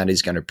again, that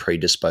is going to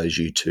predispose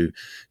you to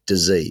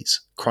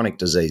disease, chronic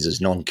diseases,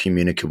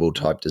 non-communicable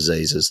type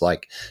diseases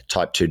like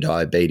type 2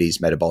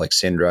 diabetes, metabolic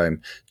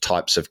syndrome,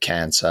 types of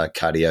cancer,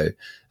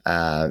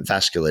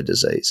 cardiovascular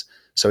disease.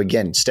 So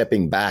again,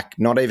 stepping back,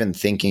 not even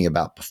thinking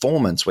about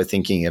performance, we're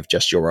thinking of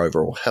just your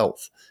overall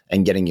health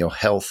and getting your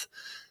health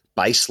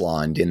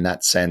baselined in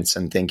that sense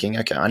and thinking,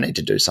 okay, I need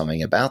to do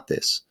something about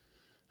this.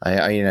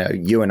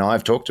 You and I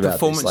have talked about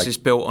performance this. Is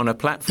built on a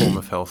platform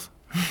of health.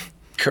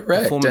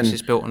 Correct. Performance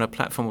is built on a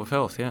platform of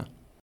health, yeah.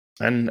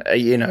 And,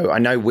 I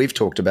know we've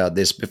talked about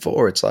this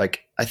before. It's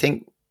like, I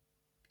think,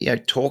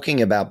 talking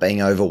about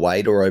being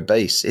overweight or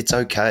obese, it's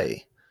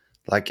okay.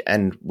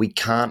 And we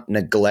can't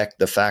neglect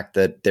the fact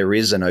that there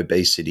is an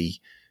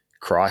obesity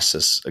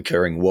crisis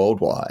occurring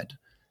worldwide.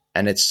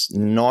 And it's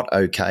not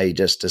okay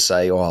just to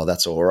say, oh,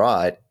 that's all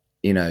right.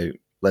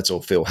 Let's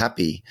all feel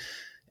happy.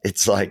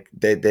 It's like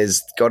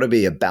there's got to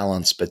be a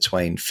balance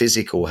between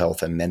physical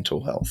health and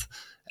mental health.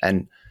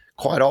 And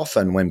quite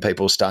often when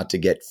people start to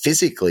get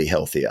physically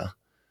healthier,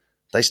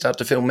 they start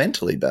to feel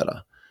mentally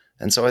better.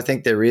 And so I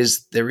think there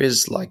is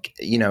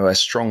a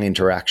strong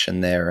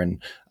interaction there.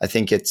 And I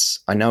think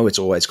I know it's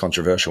always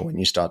controversial when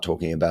you start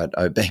talking about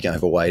being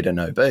overweight and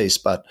obese,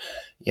 but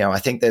I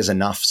think there's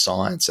enough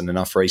science and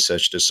enough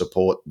research to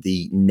support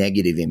the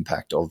negative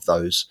impact of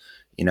those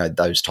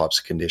types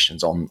of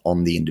conditions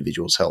on the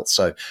individual's health.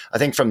 So I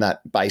think from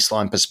that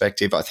baseline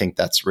perspective, I think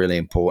that's really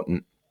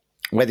important.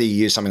 Whether you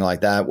use something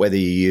like that, whether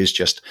you use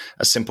just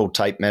a simple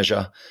tape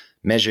measure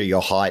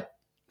your height,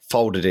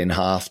 fold it in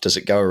half. Does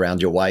it go around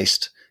your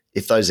waist?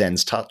 If those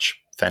ends touch,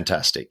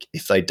 fantastic.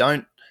 If they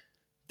don't,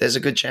 there's a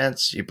good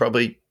chance you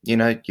probably,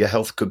 your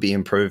health could be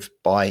improved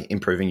by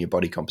improving your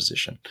body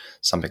composition,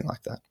 something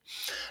like that.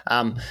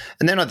 And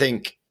then I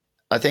think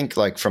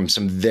like from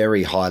some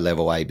very high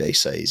level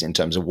ABCs in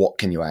terms of what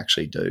can you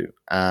actually do.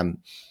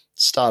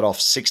 Start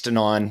off 6 to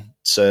 9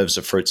 serves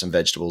of fruits and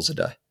vegetables a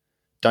day.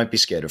 Don't be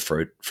scared of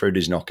fruit. Fruit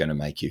is not going to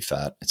make you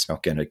fat. It's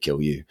not going to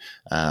kill you.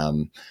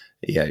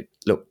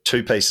 Look,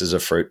 2 pieces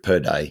of fruit per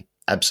day,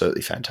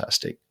 absolutely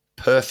fantastic.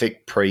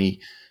 Perfect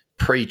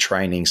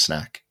pre-training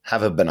snack.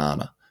 Have a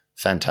banana.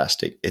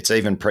 Fantastic. It's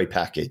even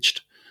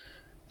pre-packaged.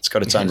 It's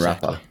got its own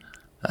wrapper.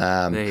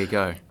 There you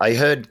go. I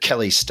heard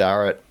Kelly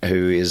Starrett,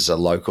 who is a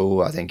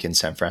local, I think, in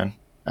San Fran.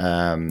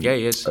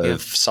 He is.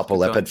 Of Supple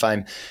Leopard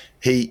fame.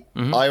 I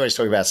always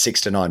talk about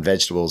 6 to 9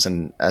 vegetables,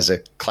 and as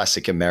a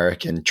classic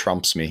American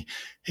trumps me,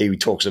 he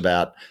talks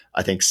about,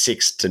 I think,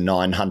 6 to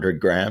 900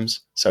 grams.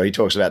 So he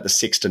talks about the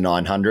 6 to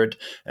 900.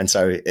 And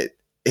so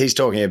he's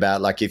talking about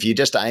like if you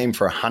just aim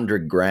for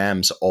 100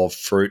 grams of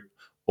fruit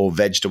or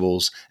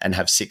vegetables and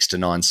have 6 to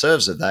 9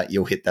 serves of that,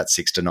 you'll hit that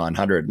 6 to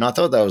 900. And I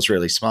thought that was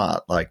really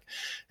smart. Like,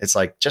 it's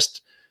like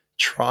just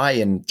try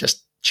and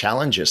just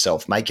challenge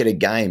yourself, make it a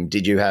game.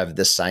 Did you have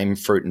the same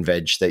fruit and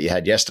veg that you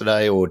had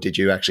yesterday, or did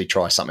you actually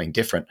try something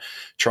different?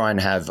 Try and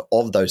have,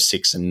 of those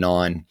 6 and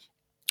 9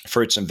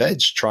 fruits and veg,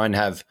 try and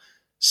have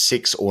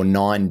 6 or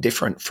 9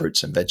 different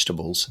fruits and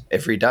vegetables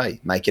every day.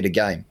 Make it a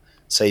game.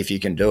 See if you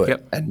can do it.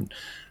 Yep. And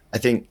I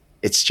think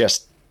it's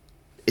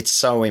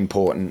so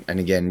important. And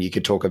again, you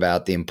could talk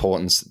about the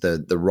importance,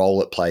 the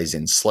role it plays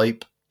in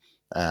sleep.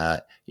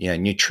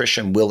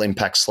 Nutrition will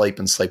impact sleep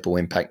and sleep will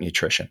impact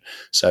nutrition.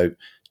 So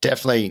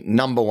definitely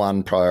number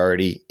 1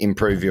 priority,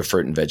 improve your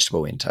fruit and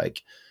vegetable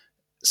intake.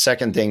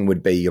 Second thing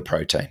would be your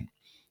protein.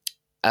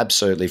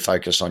 Absolutely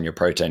focus on your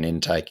protein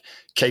intake.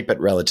 Keep it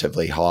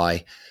relatively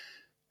high.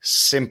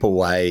 Simple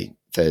way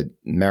for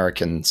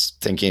Americans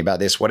thinking about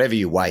this, whatever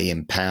you weigh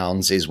in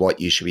pounds is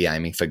what you should be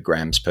aiming for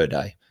grams per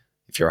day.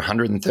 If you're a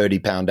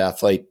 130-pound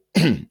athlete,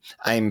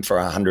 aim for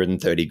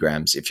 130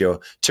 grams. If you're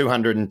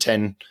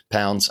 210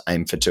 pounds,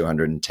 aim for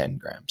 210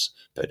 grams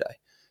per day.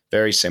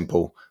 Very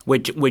simple.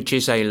 Which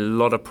is a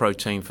lot of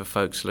protein for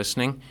folks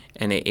listening,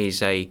 and it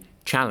is a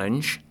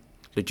challenge,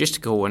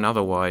 logistical and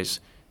otherwise,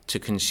 to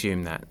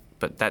consume that.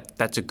 But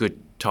that's a good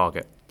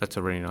target. That's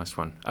a really nice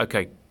one.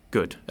 Okay,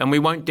 good. And we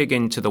won't dig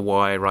into the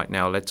why right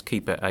now. Let's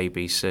keep it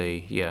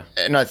ABC, yeah.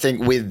 And I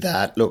think with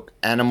that, look,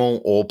 animal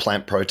or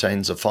plant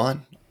proteins are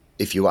fine.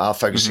 If you are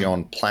focusing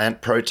on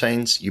plant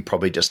proteins, you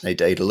probably just need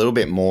to eat a little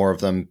bit more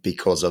of them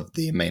because of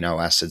the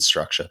amino acid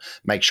structure.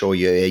 Make sure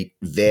you eat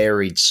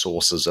varied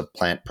sources of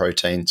plant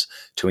proteins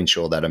to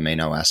ensure that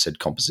amino acid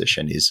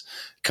composition is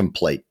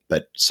complete,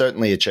 but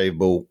certainly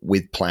achievable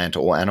with plant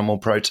or animal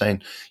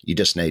protein. You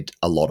just need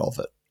a lot of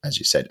it, as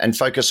you said, and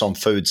focus on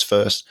foods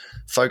first.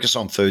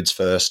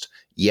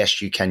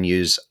 Yes, you can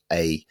use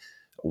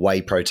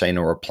whey protein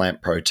or a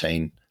plant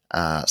protein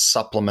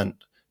supplement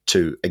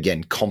to,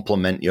 again,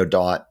 complement your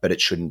diet, but it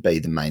shouldn't be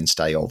the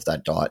mainstay of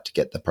that diet to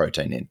get the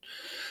protein in.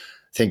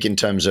 I think in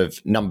terms of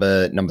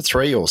number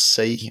 3 or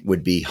C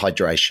would be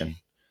hydration.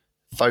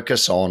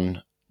 Focus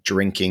on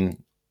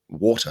drinking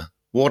water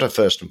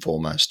first and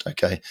foremost,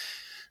 okay?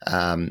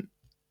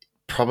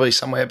 Probably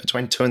somewhere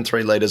between 2 and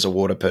 3 liters of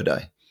water per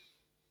day.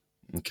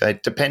 Okay,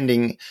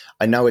 depending,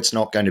 I know it's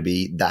not going to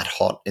be that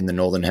hot in the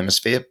Northern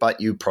Hemisphere,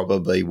 but you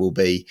probably will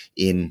be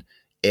in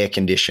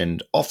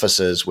air-conditioned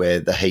offices where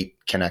the heat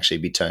can actually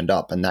be turned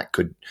up, and that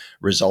could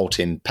result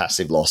in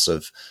passive loss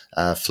of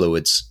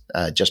fluids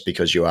just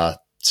because you're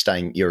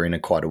in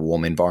quite a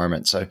warm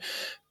environment. So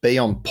be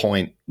on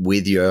point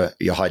with your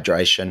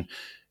hydration.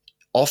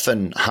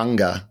 Often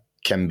hunger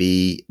can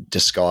be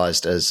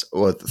disguised as,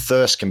 or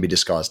thirst can be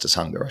disguised as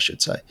hunger, I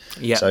should say.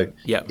 Yeah. So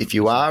if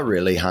you are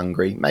really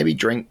hungry, maybe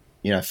drink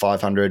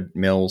 500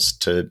 mils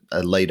to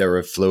a liter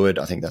of fluid.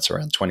 I think that's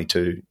around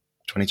 22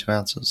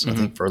 ounces, I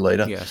think, for a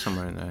liter. Yeah,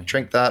 somewhere in there.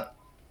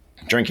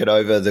 Drink it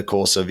over the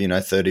course of,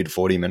 30 to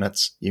 40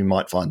 minutes. You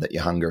might find that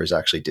your hunger is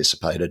actually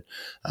dissipated.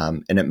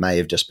 And it may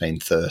have just been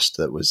thirst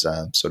that was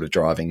sort of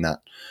driving that.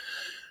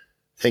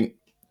 I think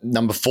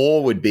number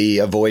 4 would be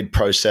avoid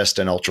processed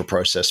and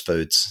ultra-processed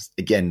foods.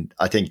 Again,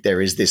 I think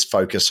there is this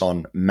focus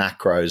on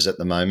macros at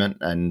the moment.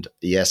 And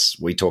yes,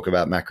 we talk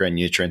about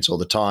macronutrients all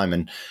the time.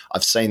 And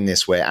I've seen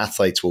this where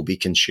athletes will be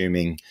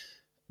consuming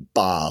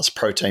bars,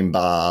 protein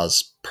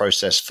bars,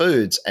 processed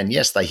foods. And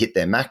yes, they hit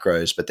their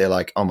macros, but they're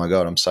like, oh my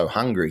God, I'm so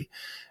hungry.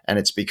 And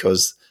it's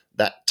because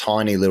that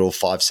tiny little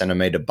 5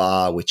 centimeter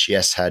bar, which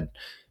yes, had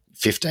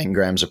 15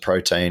 grams of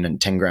protein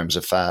and 10 grams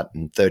of fat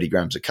and 30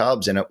 grams of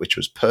carbs in it, which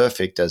was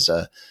perfect as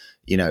a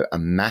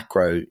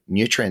macro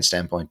nutrient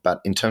standpoint.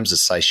 But in terms of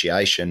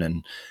satiation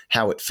and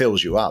how it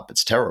fills you up,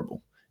 it's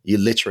terrible. You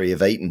literally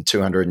have eaten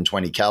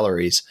 220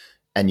 calories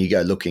and you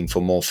go looking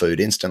for more food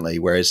instantly.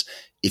 Whereas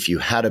if you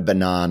had a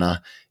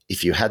banana,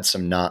 if you had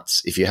some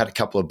nuts, if you had a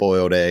couple of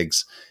boiled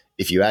eggs,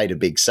 if you ate a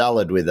big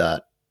salad with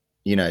that,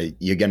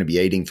 you're going to be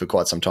eating for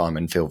quite some time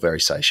and feel very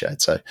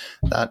satiated. So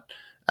that,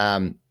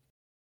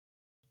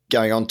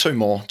 going on, 2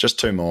 more.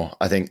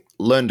 I think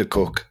learn to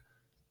cook.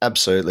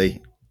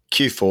 Absolutely.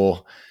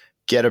 Q4,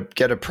 get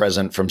a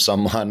present from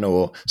someone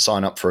or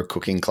sign up for a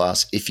cooking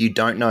class. If you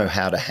don't know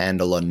how to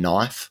handle a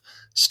knife,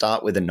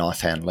 start with a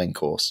knife handling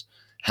course,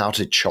 how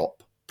to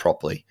chop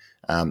properly.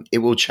 It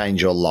will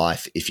change your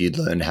life if you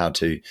learn how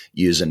to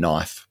use a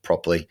knife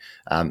properly.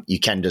 You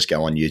can just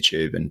go on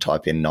YouTube and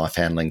type in knife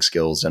handling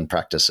skills and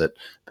practice it,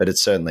 but it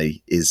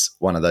certainly is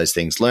one of those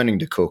things. Learning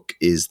to cook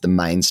is the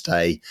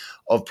mainstay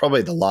of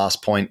probably the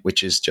last point,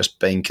 which is just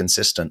being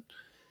consistent.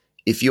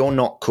 If you're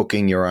not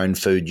cooking your own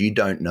food, you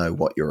don't know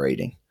what you're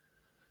eating.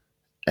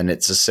 And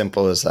it's as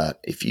simple as that.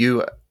 If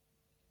you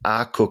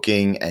are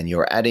cooking and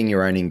you're adding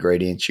your own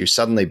ingredients, you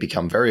suddenly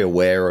become very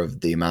aware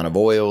of the amount of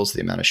oils,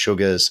 the amount of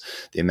sugars,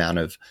 the amount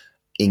of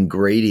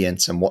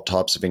ingredients and what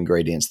types of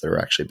ingredients that are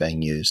actually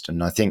being used.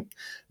 And I think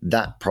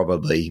that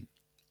probably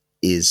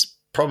is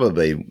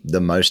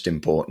the most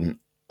important,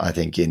 I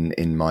think,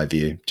 in my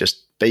view.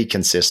 Just be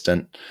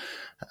consistent.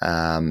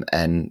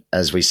 And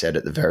as we said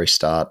at the very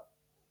start,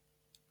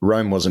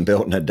 Rome wasn't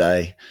built in a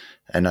day.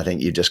 And I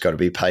think you've just got to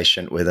be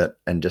patient with it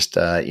and just,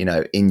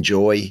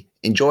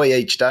 enjoy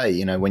each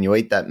day. When you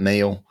eat that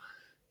meal,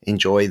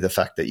 enjoy the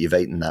fact that you've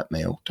eaten that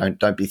meal.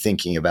 Don't be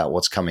thinking about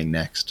what's coming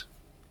next.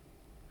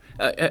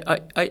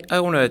 I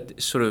want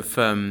to sort of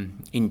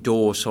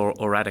endorse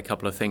or add a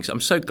couple of things.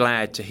 I'm so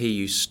glad to hear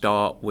you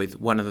start with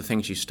one of the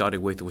things you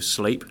started with was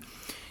sleep,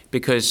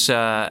 because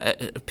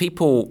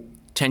people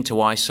tend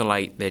to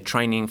isolate their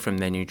training from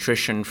their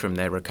nutrition, from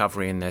their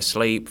recovery and their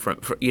sleep,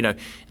 and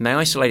they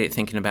isolate it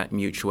thinking about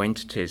mutual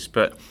entities.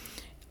 But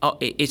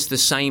it's the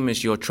same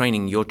as your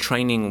training. Your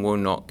training will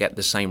not get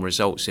the same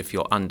results if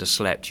you're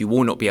underslept. You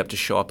will not be able to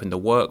show up in the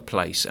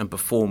workplace and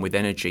perform with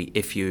energy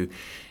if you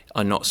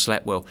are not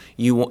slept well.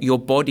 Your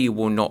body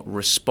will not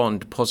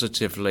respond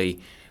positively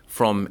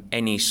from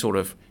any sort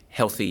of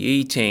healthy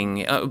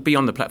eating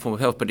beyond the platform of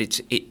health, but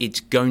it's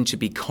going to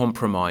be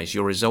compromised.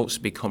 Your results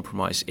will be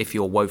compromised if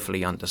you're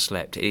woefully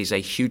underslept. It is a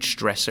huge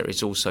stressor.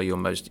 It's also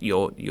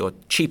your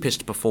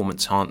cheapest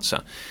performance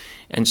enhancer.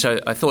 And so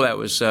I thought that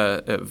was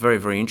very,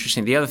 very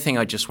interesting. The other thing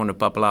I just want to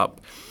bubble up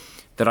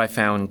that I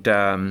found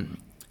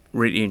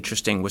really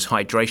interesting was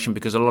hydration,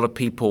 because a lot of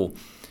people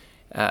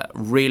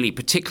really,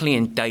 particularly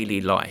in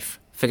daily life,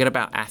 forget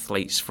about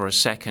athletes for a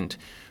second,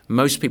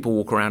 most people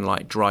walk around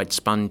like dried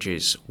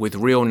sponges with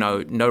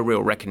no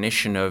real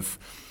recognition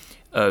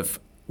of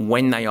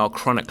when they are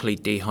chronically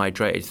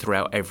dehydrated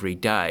throughout every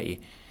day.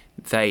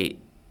 They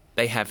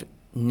have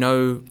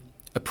no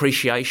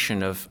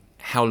appreciation of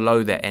how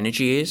low their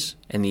energy is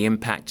and the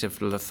impact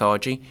of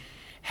lethargy,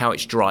 how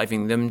it's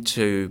driving them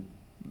to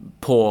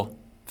poor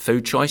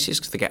food choices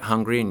because they get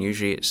hungry, and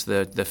usually it's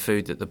the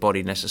food that the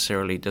body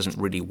necessarily doesn't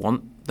really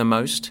want the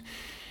most.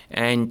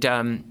 And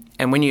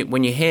when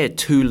you hear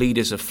 2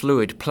 liters of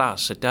fluid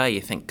plus a day,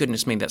 you think,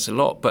 goodness me, that's a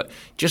lot. But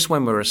just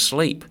when we're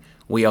asleep,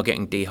 we are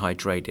getting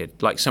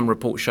dehydrated. Like some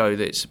reports show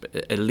that it's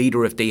a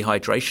liter of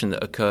dehydration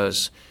that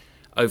occurs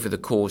over the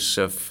course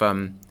of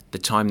the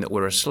time that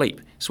we're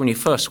asleep. So when you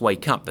first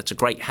wake up, that's a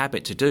great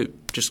habit to do.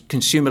 Just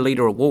consume a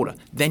liter of water,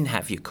 then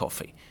have your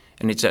coffee.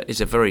 And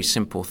it's a very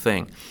simple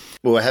thing.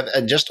 Well,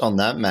 just on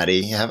that,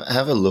 Matty,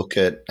 have a look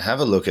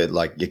at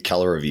like your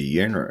color of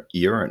your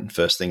urine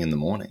first thing in the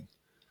morning.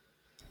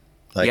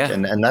 Like, yeah.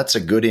 and that's a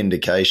good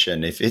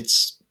indication if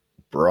it's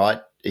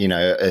bright.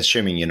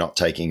 Assuming you're not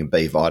taking a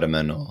B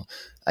vitamin or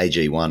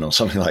AG1 or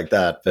something like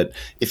that. But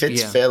if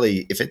it's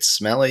if it's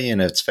smelly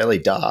and it's fairly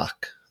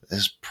dark,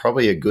 there's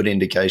probably a good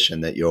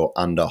indication that you're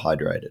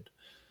underhydrated.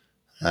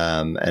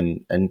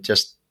 And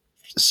just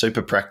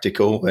super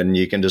practical, and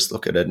you can just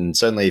look at it. And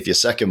certainly if your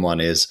second one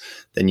is,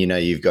 then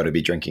you've got to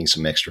be drinking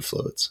some extra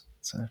fluids.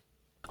 So.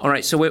 All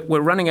right, so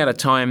we're running out of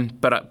time,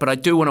 but I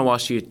do want to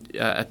ask you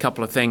a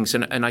couple of things,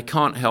 and I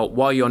can't help,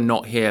 while you're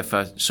not here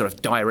for sort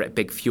of direct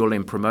big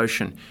FuelIn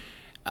promotion,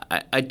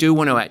 I do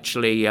want to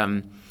actually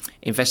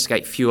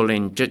investigate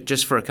FuelIn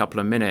just for a couple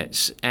of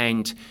minutes.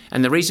 And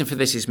the reason for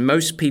this is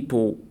most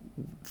people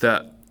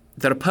that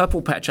are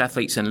Purple Patch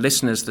athletes and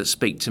listeners that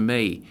speak to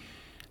me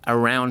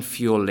around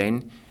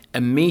FuelIn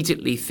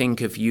immediately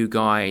think of you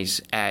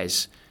guys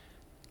as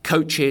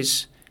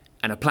coaches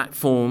and a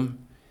platform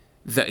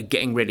that are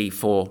getting ready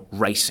for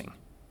racing.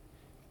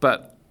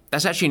 But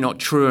that's actually not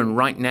true. And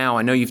right now,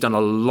 I know you've done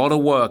a lot of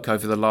work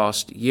over the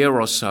last year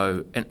or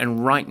so.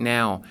 And right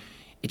now,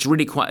 it's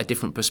really quite a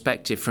different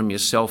perspective from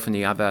yourself and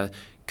the other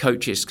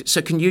coaches.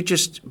 So can you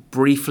just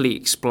briefly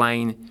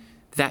explain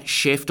that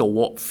shift or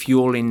what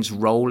FuelIn's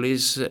role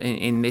is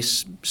in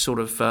this sort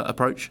of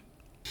approach?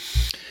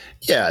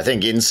 Yeah, I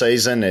think in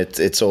season,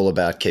 it's all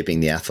about keeping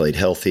the athlete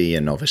healthy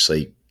and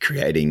obviously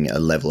creating a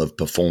level of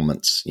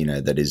performance,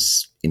 that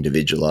is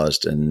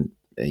individualized and,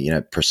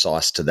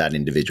 precise to that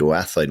individual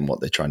athlete and what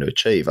they're trying to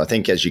achieve. I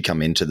think as you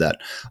come into that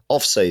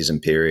off-season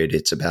period,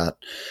 it's about,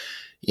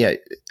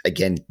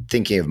 again,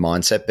 thinking of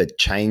mindset, but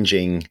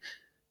changing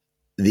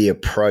the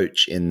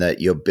approach in that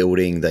you're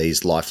building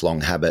these lifelong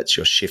habits,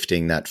 you're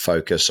shifting that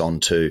focus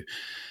onto,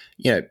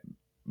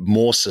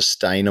 more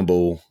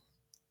sustainable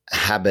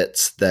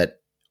habits that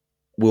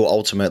will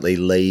ultimately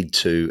lead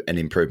to an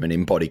improvement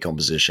in body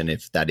composition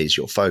if that is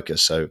your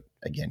focus. So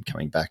again,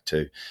 coming back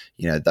to,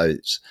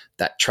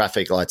 that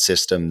traffic light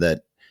system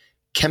that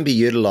can be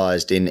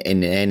utilized in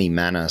any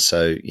manner.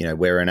 So,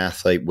 where an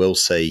athlete will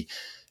see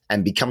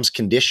and becomes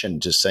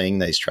conditioned to seeing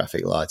these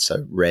traffic lights,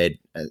 so red,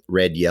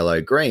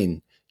 yellow,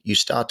 green, you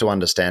start to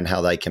understand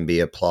how they can be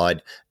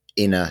applied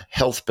in a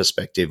health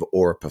perspective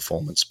or a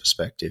performance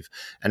perspective.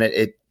 And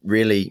it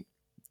really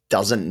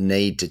doesn't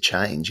need to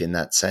change in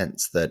that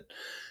sense, that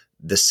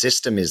the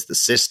system is the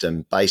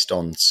system based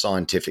on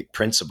scientific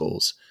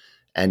principles,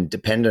 and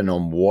dependent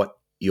on what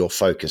your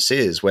focus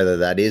is, whether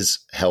that is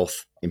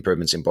health,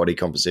 improvements in body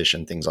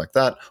composition, things like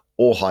that,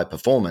 or high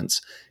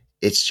performance,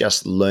 it's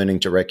just learning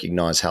to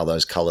recognize how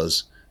those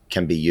colors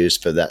can be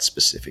used for that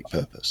specific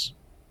purpose.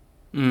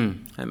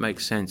 That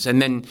makes sense.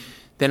 And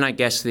then I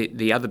guess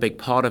the other big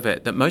part of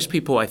it that most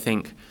people, I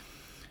think,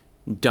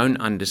 don't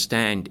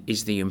understand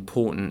is the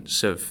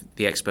importance of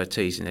the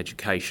expertise and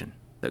education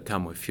that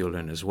come with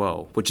FuelIn as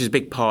well, which is a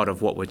big part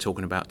of what we're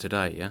talking about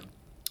today, yeah?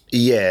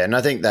 Yeah, and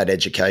I think that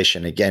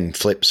education, again,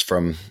 flips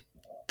from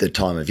the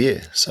time of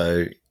year.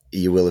 So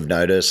you will have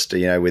noticed,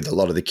 with a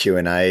lot of the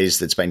Q&As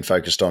that's been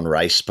focused on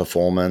race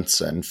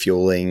performance and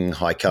fueling,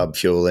 high-carb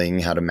fueling,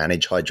 how to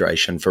manage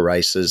hydration for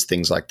races,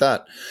 things like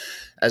that.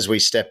 As we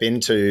step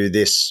into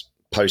this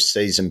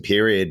post-season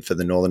period for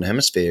the Northern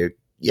Hemisphere,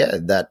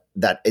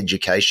 that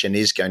education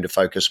is going to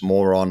focus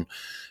more on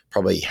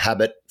probably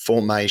habit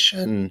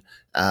formation,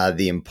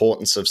 the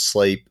importance of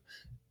sleep,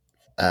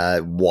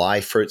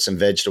 why fruits and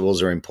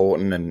vegetables are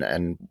important,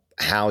 and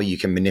how you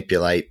can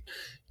manipulate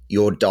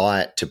your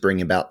diet to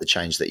bring about the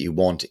change that you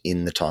want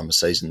in the time of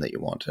season that you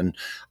want. And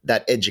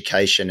that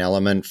education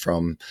element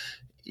from,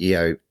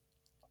 Dr.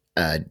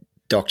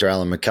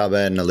 Alan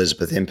McCubbin and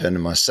Elizabeth Impen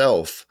and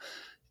myself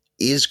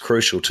is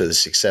crucial to the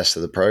success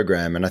of the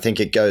program. And I think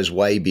it goes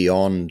way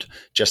beyond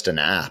just an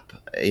app,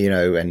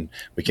 and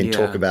we can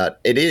talk about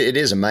it. It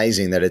is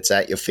amazing that it's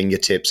at your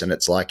fingertips, and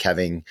it's like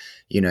having,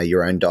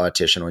 your own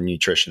dietitian or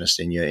nutritionist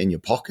in your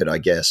pocket, I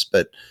guess.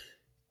 But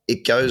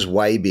it goes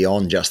way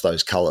beyond just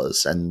those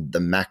colors and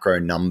the macro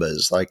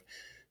numbers. Like,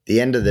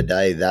 the end of the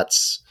day,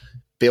 that's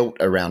built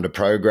around a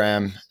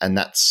program, and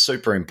that's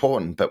super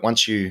important. But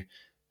once you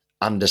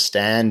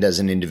understand as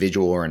an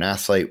individual or an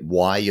athlete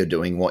why you're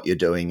doing what you're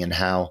doing and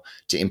how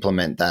to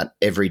implement that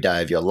every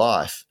day of your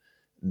life,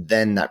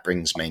 then that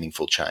brings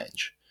meaningful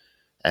change.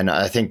 And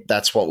I think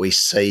that's what we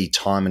see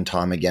time and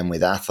time again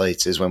with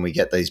athletes, is when we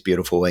get these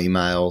beautiful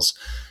emails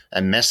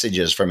and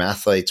messages from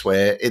athletes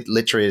where it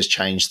literally has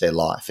changed their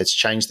life. It's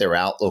changed their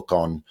outlook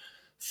on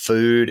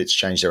food. It's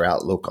changed their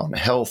outlook on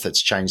health.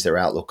 It's changed their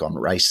outlook on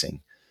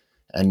racing.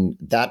 And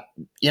that,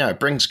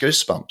 brings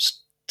goosebumps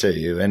to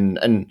you.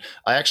 And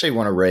I actually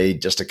want to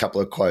read just a couple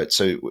of quotes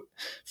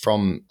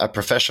from a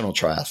professional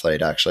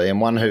triathlete, actually,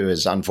 and one who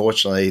is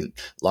unfortunately,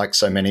 like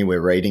so many we're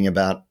reading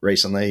about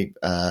recently,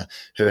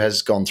 who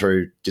has gone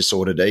through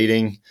disordered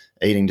eating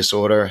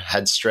disorder,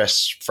 had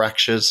stress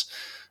fractures,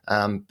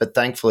 but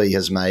thankfully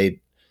has made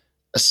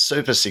a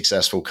super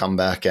successful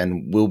comeback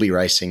and will be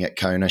racing at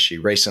Kona. She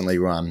recently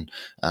won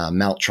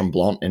Mount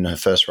Tremblant in her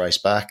first race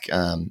back,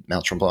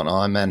 Mount Tremblant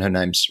Ironman. Her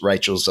name's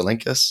Rachel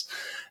Zelinkas.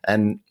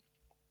 And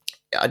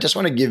I just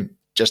want to give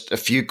just a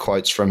few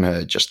quotes from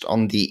her just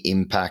on the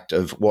impact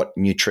of what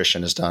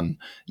nutrition has done.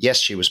 Yes,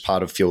 she was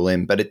part of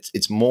FuelIn, but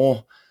it's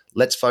more,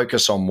 let's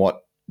focus on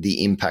what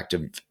the impact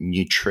of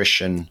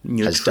nutrition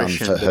has done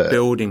for her. The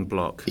building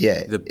block.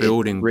 Yeah. The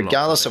building block.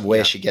 Regardless of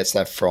where she gets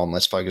that from,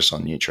 let's focus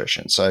on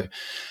nutrition. So,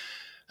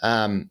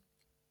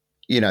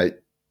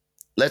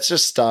 let's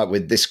just start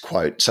with this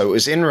quote. So it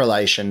was in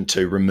relation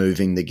to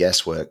removing the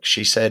guesswork.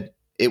 She said,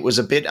 "It was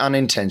a bit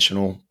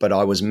unintentional, but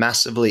I was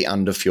massively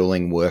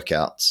underfueling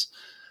workouts.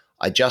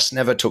 I just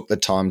never took the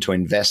time to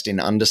invest in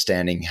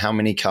understanding how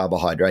many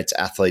carbohydrates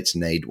athletes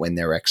need when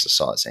they're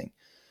exercising."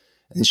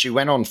 And she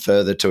went on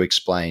further to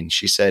explain.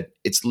 She said,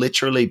 "It's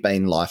literally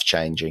been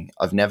life-changing.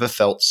 I've never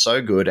felt so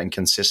good and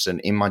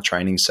consistent in my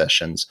training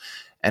sessions,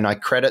 and I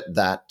credit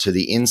that to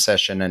the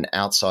in-session and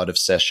outside of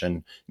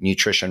session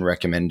nutrition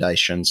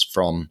recommendations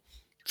from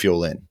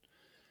FuelIn."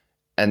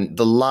 And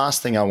the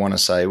last thing I want to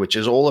say, which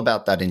is all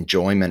about that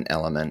enjoyment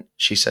element,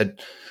 she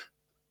said,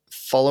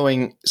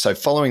 following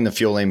the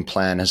FuelIn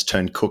plan has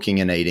turned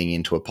cooking and eating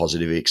into a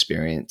positive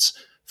experience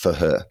for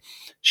her.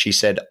 She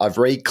said, "I've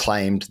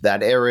reclaimed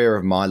that area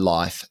of my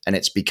life and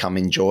it's become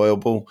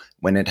enjoyable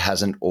when it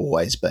hasn't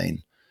always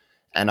been."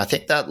 And I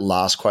think that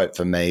last quote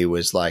for me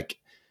was like,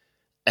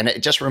 and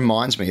it just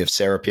reminds me of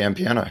Sarah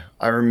Piampiano.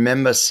 I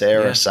remember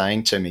Sarah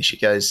saying to me, she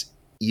goes,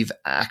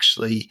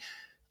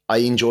 I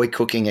enjoy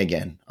cooking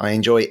again. I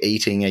enjoy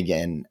eating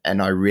again. And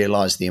I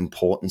realize the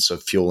importance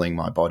of fueling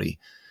my body.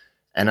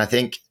 And I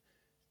think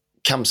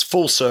comes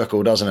full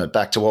circle, doesn't it?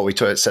 Back to what we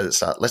said at the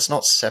start. Let's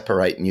not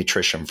separate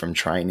nutrition from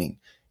training.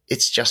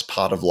 It's just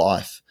part of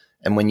life.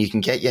 And when you can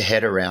get your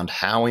head around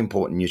how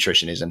important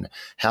nutrition is and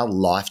how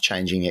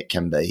life-changing it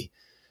can be,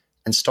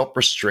 and stop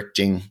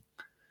restricting,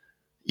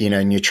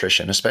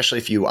 nutrition, especially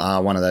if you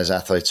are one of those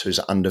athletes who's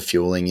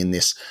underfueling in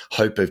this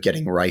hope of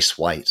getting race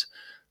weight,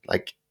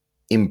 like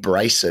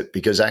embrace it,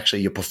 because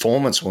actually your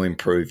performance will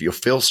improve. You'll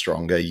feel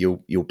stronger.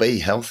 You'll be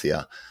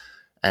healthier.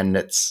 And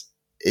it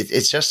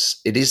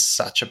is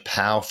such a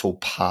powerful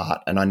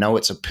part. And I know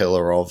it's a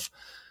pillar of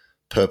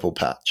Purple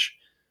Patch,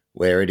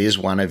 where it is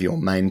one of your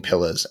main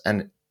pillars.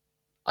 And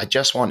I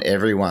just want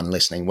everyone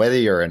listening, whether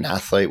you're an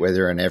athlete, whether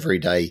you're an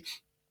everyday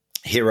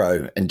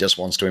hero and just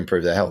wants to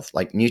improve their health,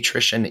 like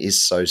nutrition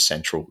is so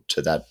central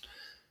to that,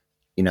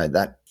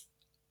 that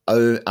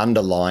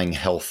underlying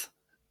health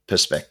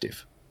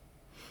perspective.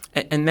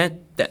 And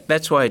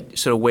that's why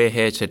sort of we're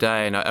here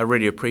today, and I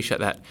really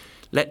appreciate that.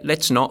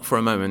 Let's not for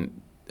a moment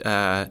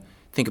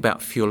think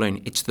about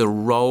FuelIn. It's the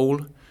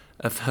role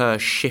of her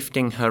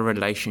shifting her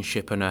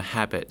relationship and her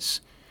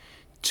habits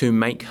to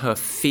make her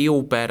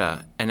feel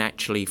better and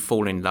actually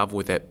fall in love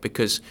with it,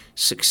 because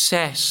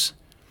success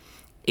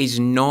is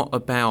not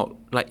about,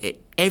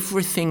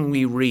 everything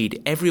we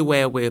read,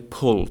 everywhere we're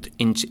pulled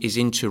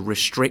into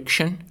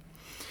restriction,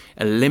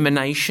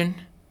 elimination,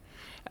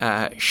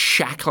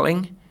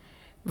 shackling,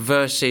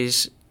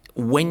 versus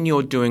when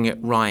you're doing it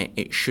right,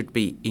 it should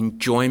be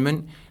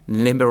enjoyment,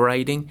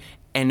 liberating,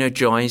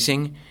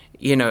 energizing,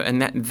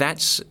 and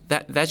that's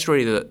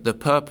really the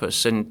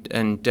purpose.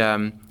 And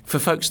for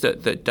folks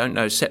that don't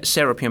know,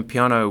 Sarah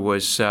Piampiano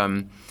was,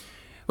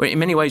 in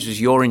many ways, was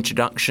your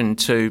introduction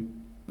to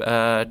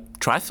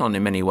triathlon.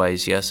 In many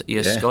ways, yes,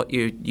 yeah. Scott,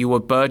 you were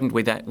burdened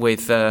with that,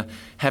 with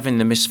having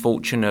the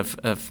misfortune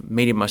of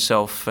meeting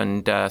myself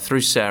and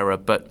through Sarah,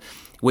 but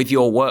with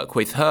your work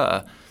with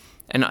her.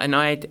 And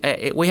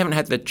we haven't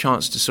had the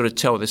chance to sort of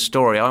tell this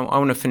story. I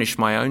want to finish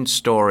my own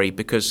story,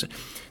 because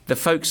the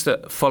folks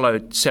that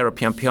followed Sarah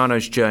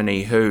Piampiano's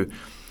journey, who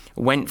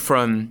went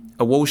from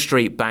a Wall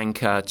Street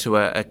banker to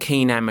a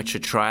keen amateur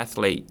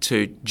triathlete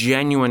to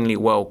genuinely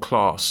world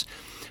class.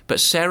 But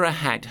Sarah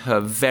had her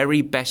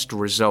very best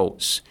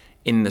results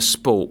in the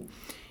sport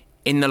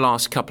in the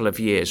last couple of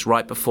years,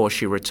 right before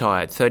she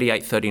retired,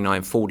 38,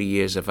 39, 40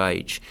 years of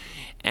age.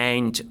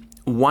 And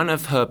one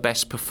of her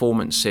best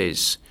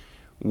performances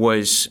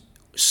was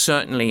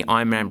certainly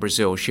Ironman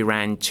Brazil. She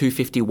ran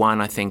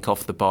 2:51, I think,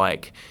 off the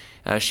bike.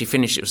 She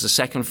finished, it was the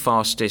second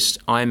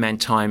fastest Ironman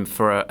time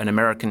for an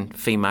American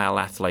female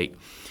athlete.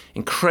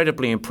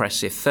 Incredibly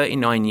impressive,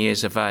 39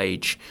 years of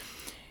age.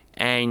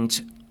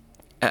 And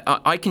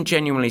I can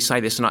genuinely say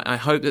this, and I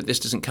hope that this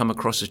doesn't come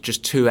across as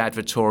just too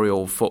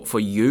advertorial for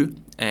you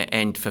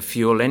and for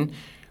FuelIn,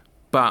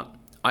 but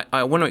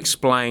I want to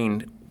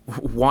explain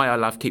why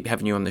I keep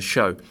having you on the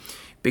show.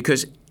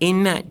 Because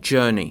in that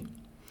journey,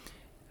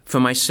 for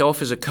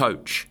myself as a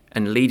coach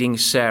and leading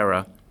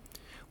Sarah,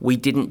 we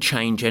didn't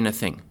change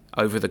anything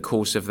over the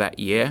course of that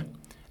year,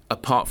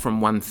 apart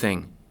from one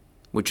thing: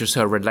 which was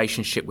her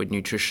relationship with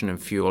nutrition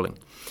and fueling.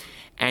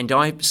 And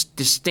I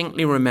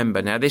distinctly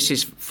remember, now this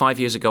is 5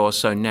 years ago or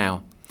so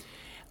now,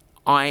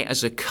 I,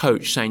 as a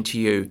coach, saying to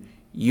you,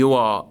 you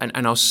are,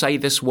 and I'll say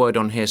this word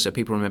on here so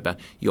people remember,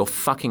 you're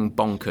fucking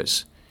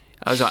bonkers.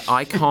 I was like,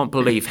 I can't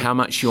believe how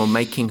much you're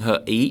making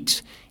her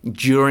eat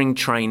during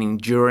training,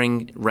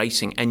 during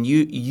racing. And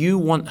you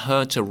want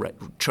her to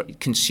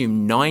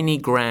consume 90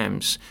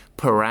 grams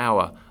per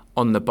hour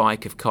on the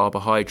bike of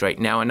carbohydrate.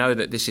 Now, I know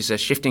that this is a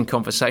shifting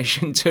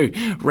conversation to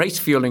race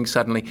fueling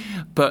suddenly,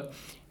 but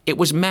it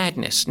was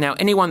madness. Now,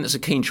 anyone that's a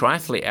keen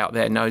triathlete out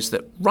there knows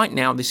that right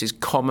now this is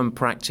common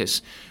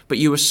practice, but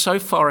you were so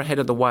far ahead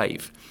of the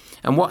wave.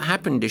 And what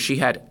happened is she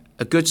had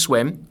a good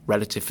swim,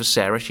 relative for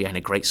Sarah, she had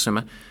a great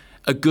swimmer,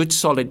 a good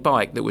solid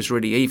bike that was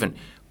really even,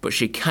 but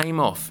she came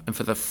off, and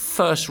for the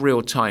first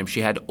real time,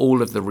 she had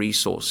all of the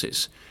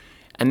resources.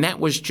 And that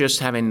was just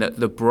having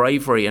the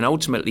bravery and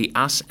ultimately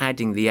us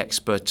adding the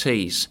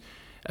expertise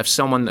of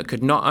someone that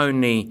could not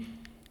only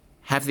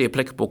have the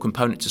applicable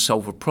component to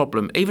solve a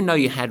problem, even though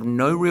you had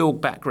no real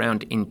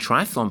background in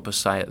triathlon per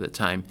se at the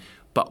time,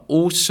 but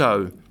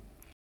also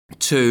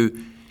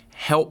to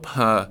help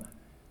her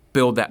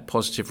build that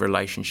positive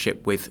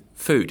relationship with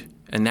food.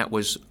 And that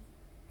was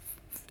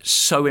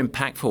so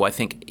impactful, I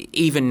think,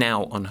 even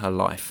now on her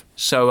life.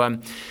 So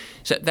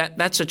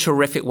that's a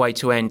terrific way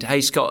to end.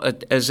 Hey,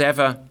 Scott, as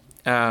ever,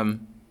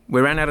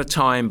 we ran out of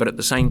time, but at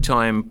the same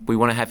time, we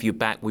want to have you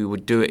back. We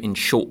would do it in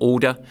short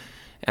order.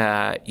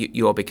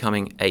 You are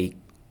becoming a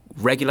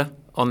regular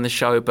on the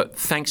show, but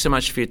thanks so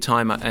much for your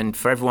time. And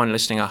for everyone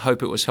listening, I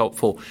hope it was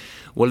helpful.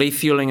 We'll leave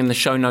fueling in the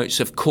show notes.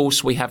 Of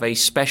course, we have a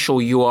special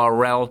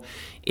URL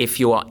if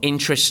you are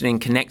interested in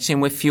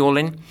connecting with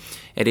FuelIn.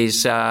 It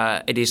is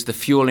the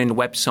FuelIn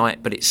website,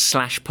 but it's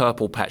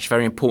 /Purple Patch.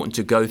 Very important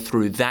to go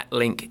through that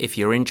link if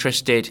you're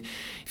interested.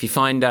 If you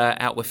find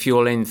out with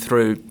FuelIn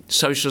through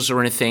socials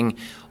or anything,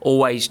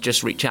 always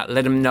just reach out.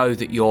 Let them know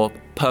that you're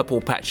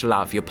Purple Patch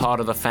Love. You're part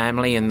of the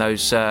family, and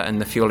those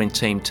and the FuelIn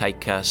team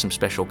take some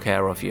special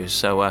care of you.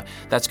 So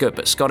that's good.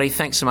 But Scotty,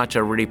 thanks so much. I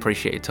really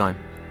appreciate your time.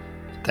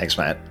 Thanks,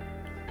 Matt.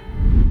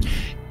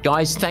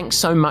 Guys, thanks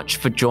so much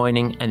for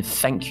joining, and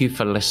thank you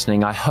for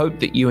listening. I hope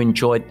that you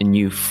enjoyed the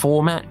new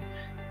format.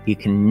 You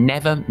can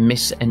never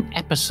miss an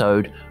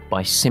episode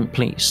by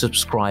simply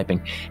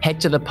subscribing.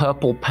 Head to the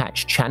Purple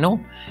Patch channel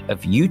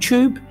of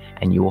YouTube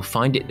and you will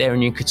find it there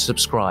and you could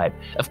subscribe.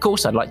 Of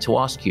course, I'd like to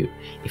ask you,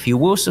 if you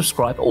will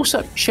subscribe,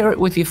 also share it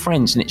with your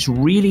friends, and it's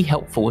really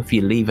helpful if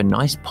you leave a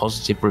nice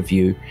positive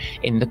review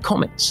in the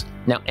comments.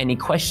 Now, any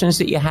questions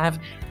that you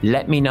have,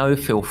 let me know.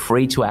 Feel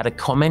free to add a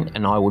comment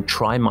and I will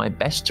try my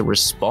best to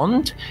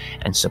respond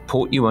and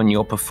support you on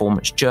your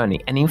performance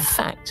journey. And in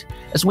fact,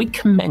 as we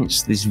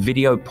commence this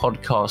video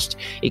podcast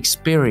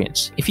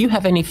experience, if you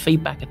have any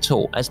feedback at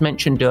all, as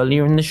mentioned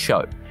earlier in the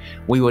show,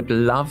 we would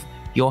love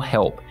your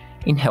help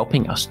in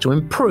helping us to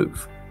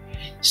improve.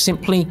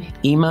 Simply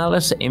email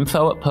us at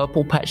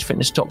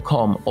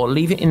info@purplepatchfitness.com or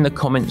leave it in the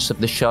comments of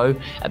the show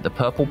at the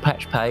Purple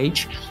Patch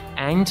page,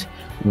 and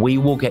we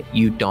will get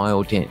you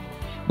dialed in.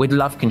 We'd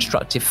love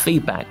constructive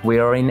feedback. We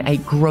are in a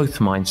growth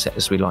mindset,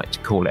 as we like to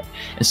call it.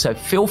 And so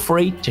feel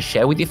free to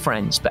share with your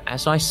friends. But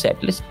as I said,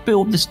 let's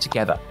build this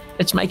together.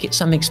 Let's make it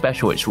something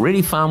special. It's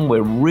really fun.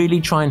 We're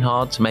really trying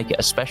hard to make it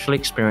a special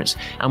experience,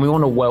 and we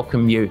want to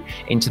welcome you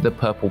into the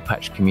Purple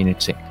Patch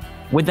community.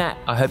 With that,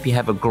 I hope you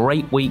have a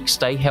great week.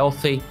 Stay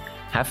healthy,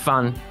 have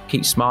fun,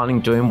 keep smiling,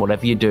 doing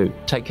whatever you do.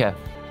 Take care.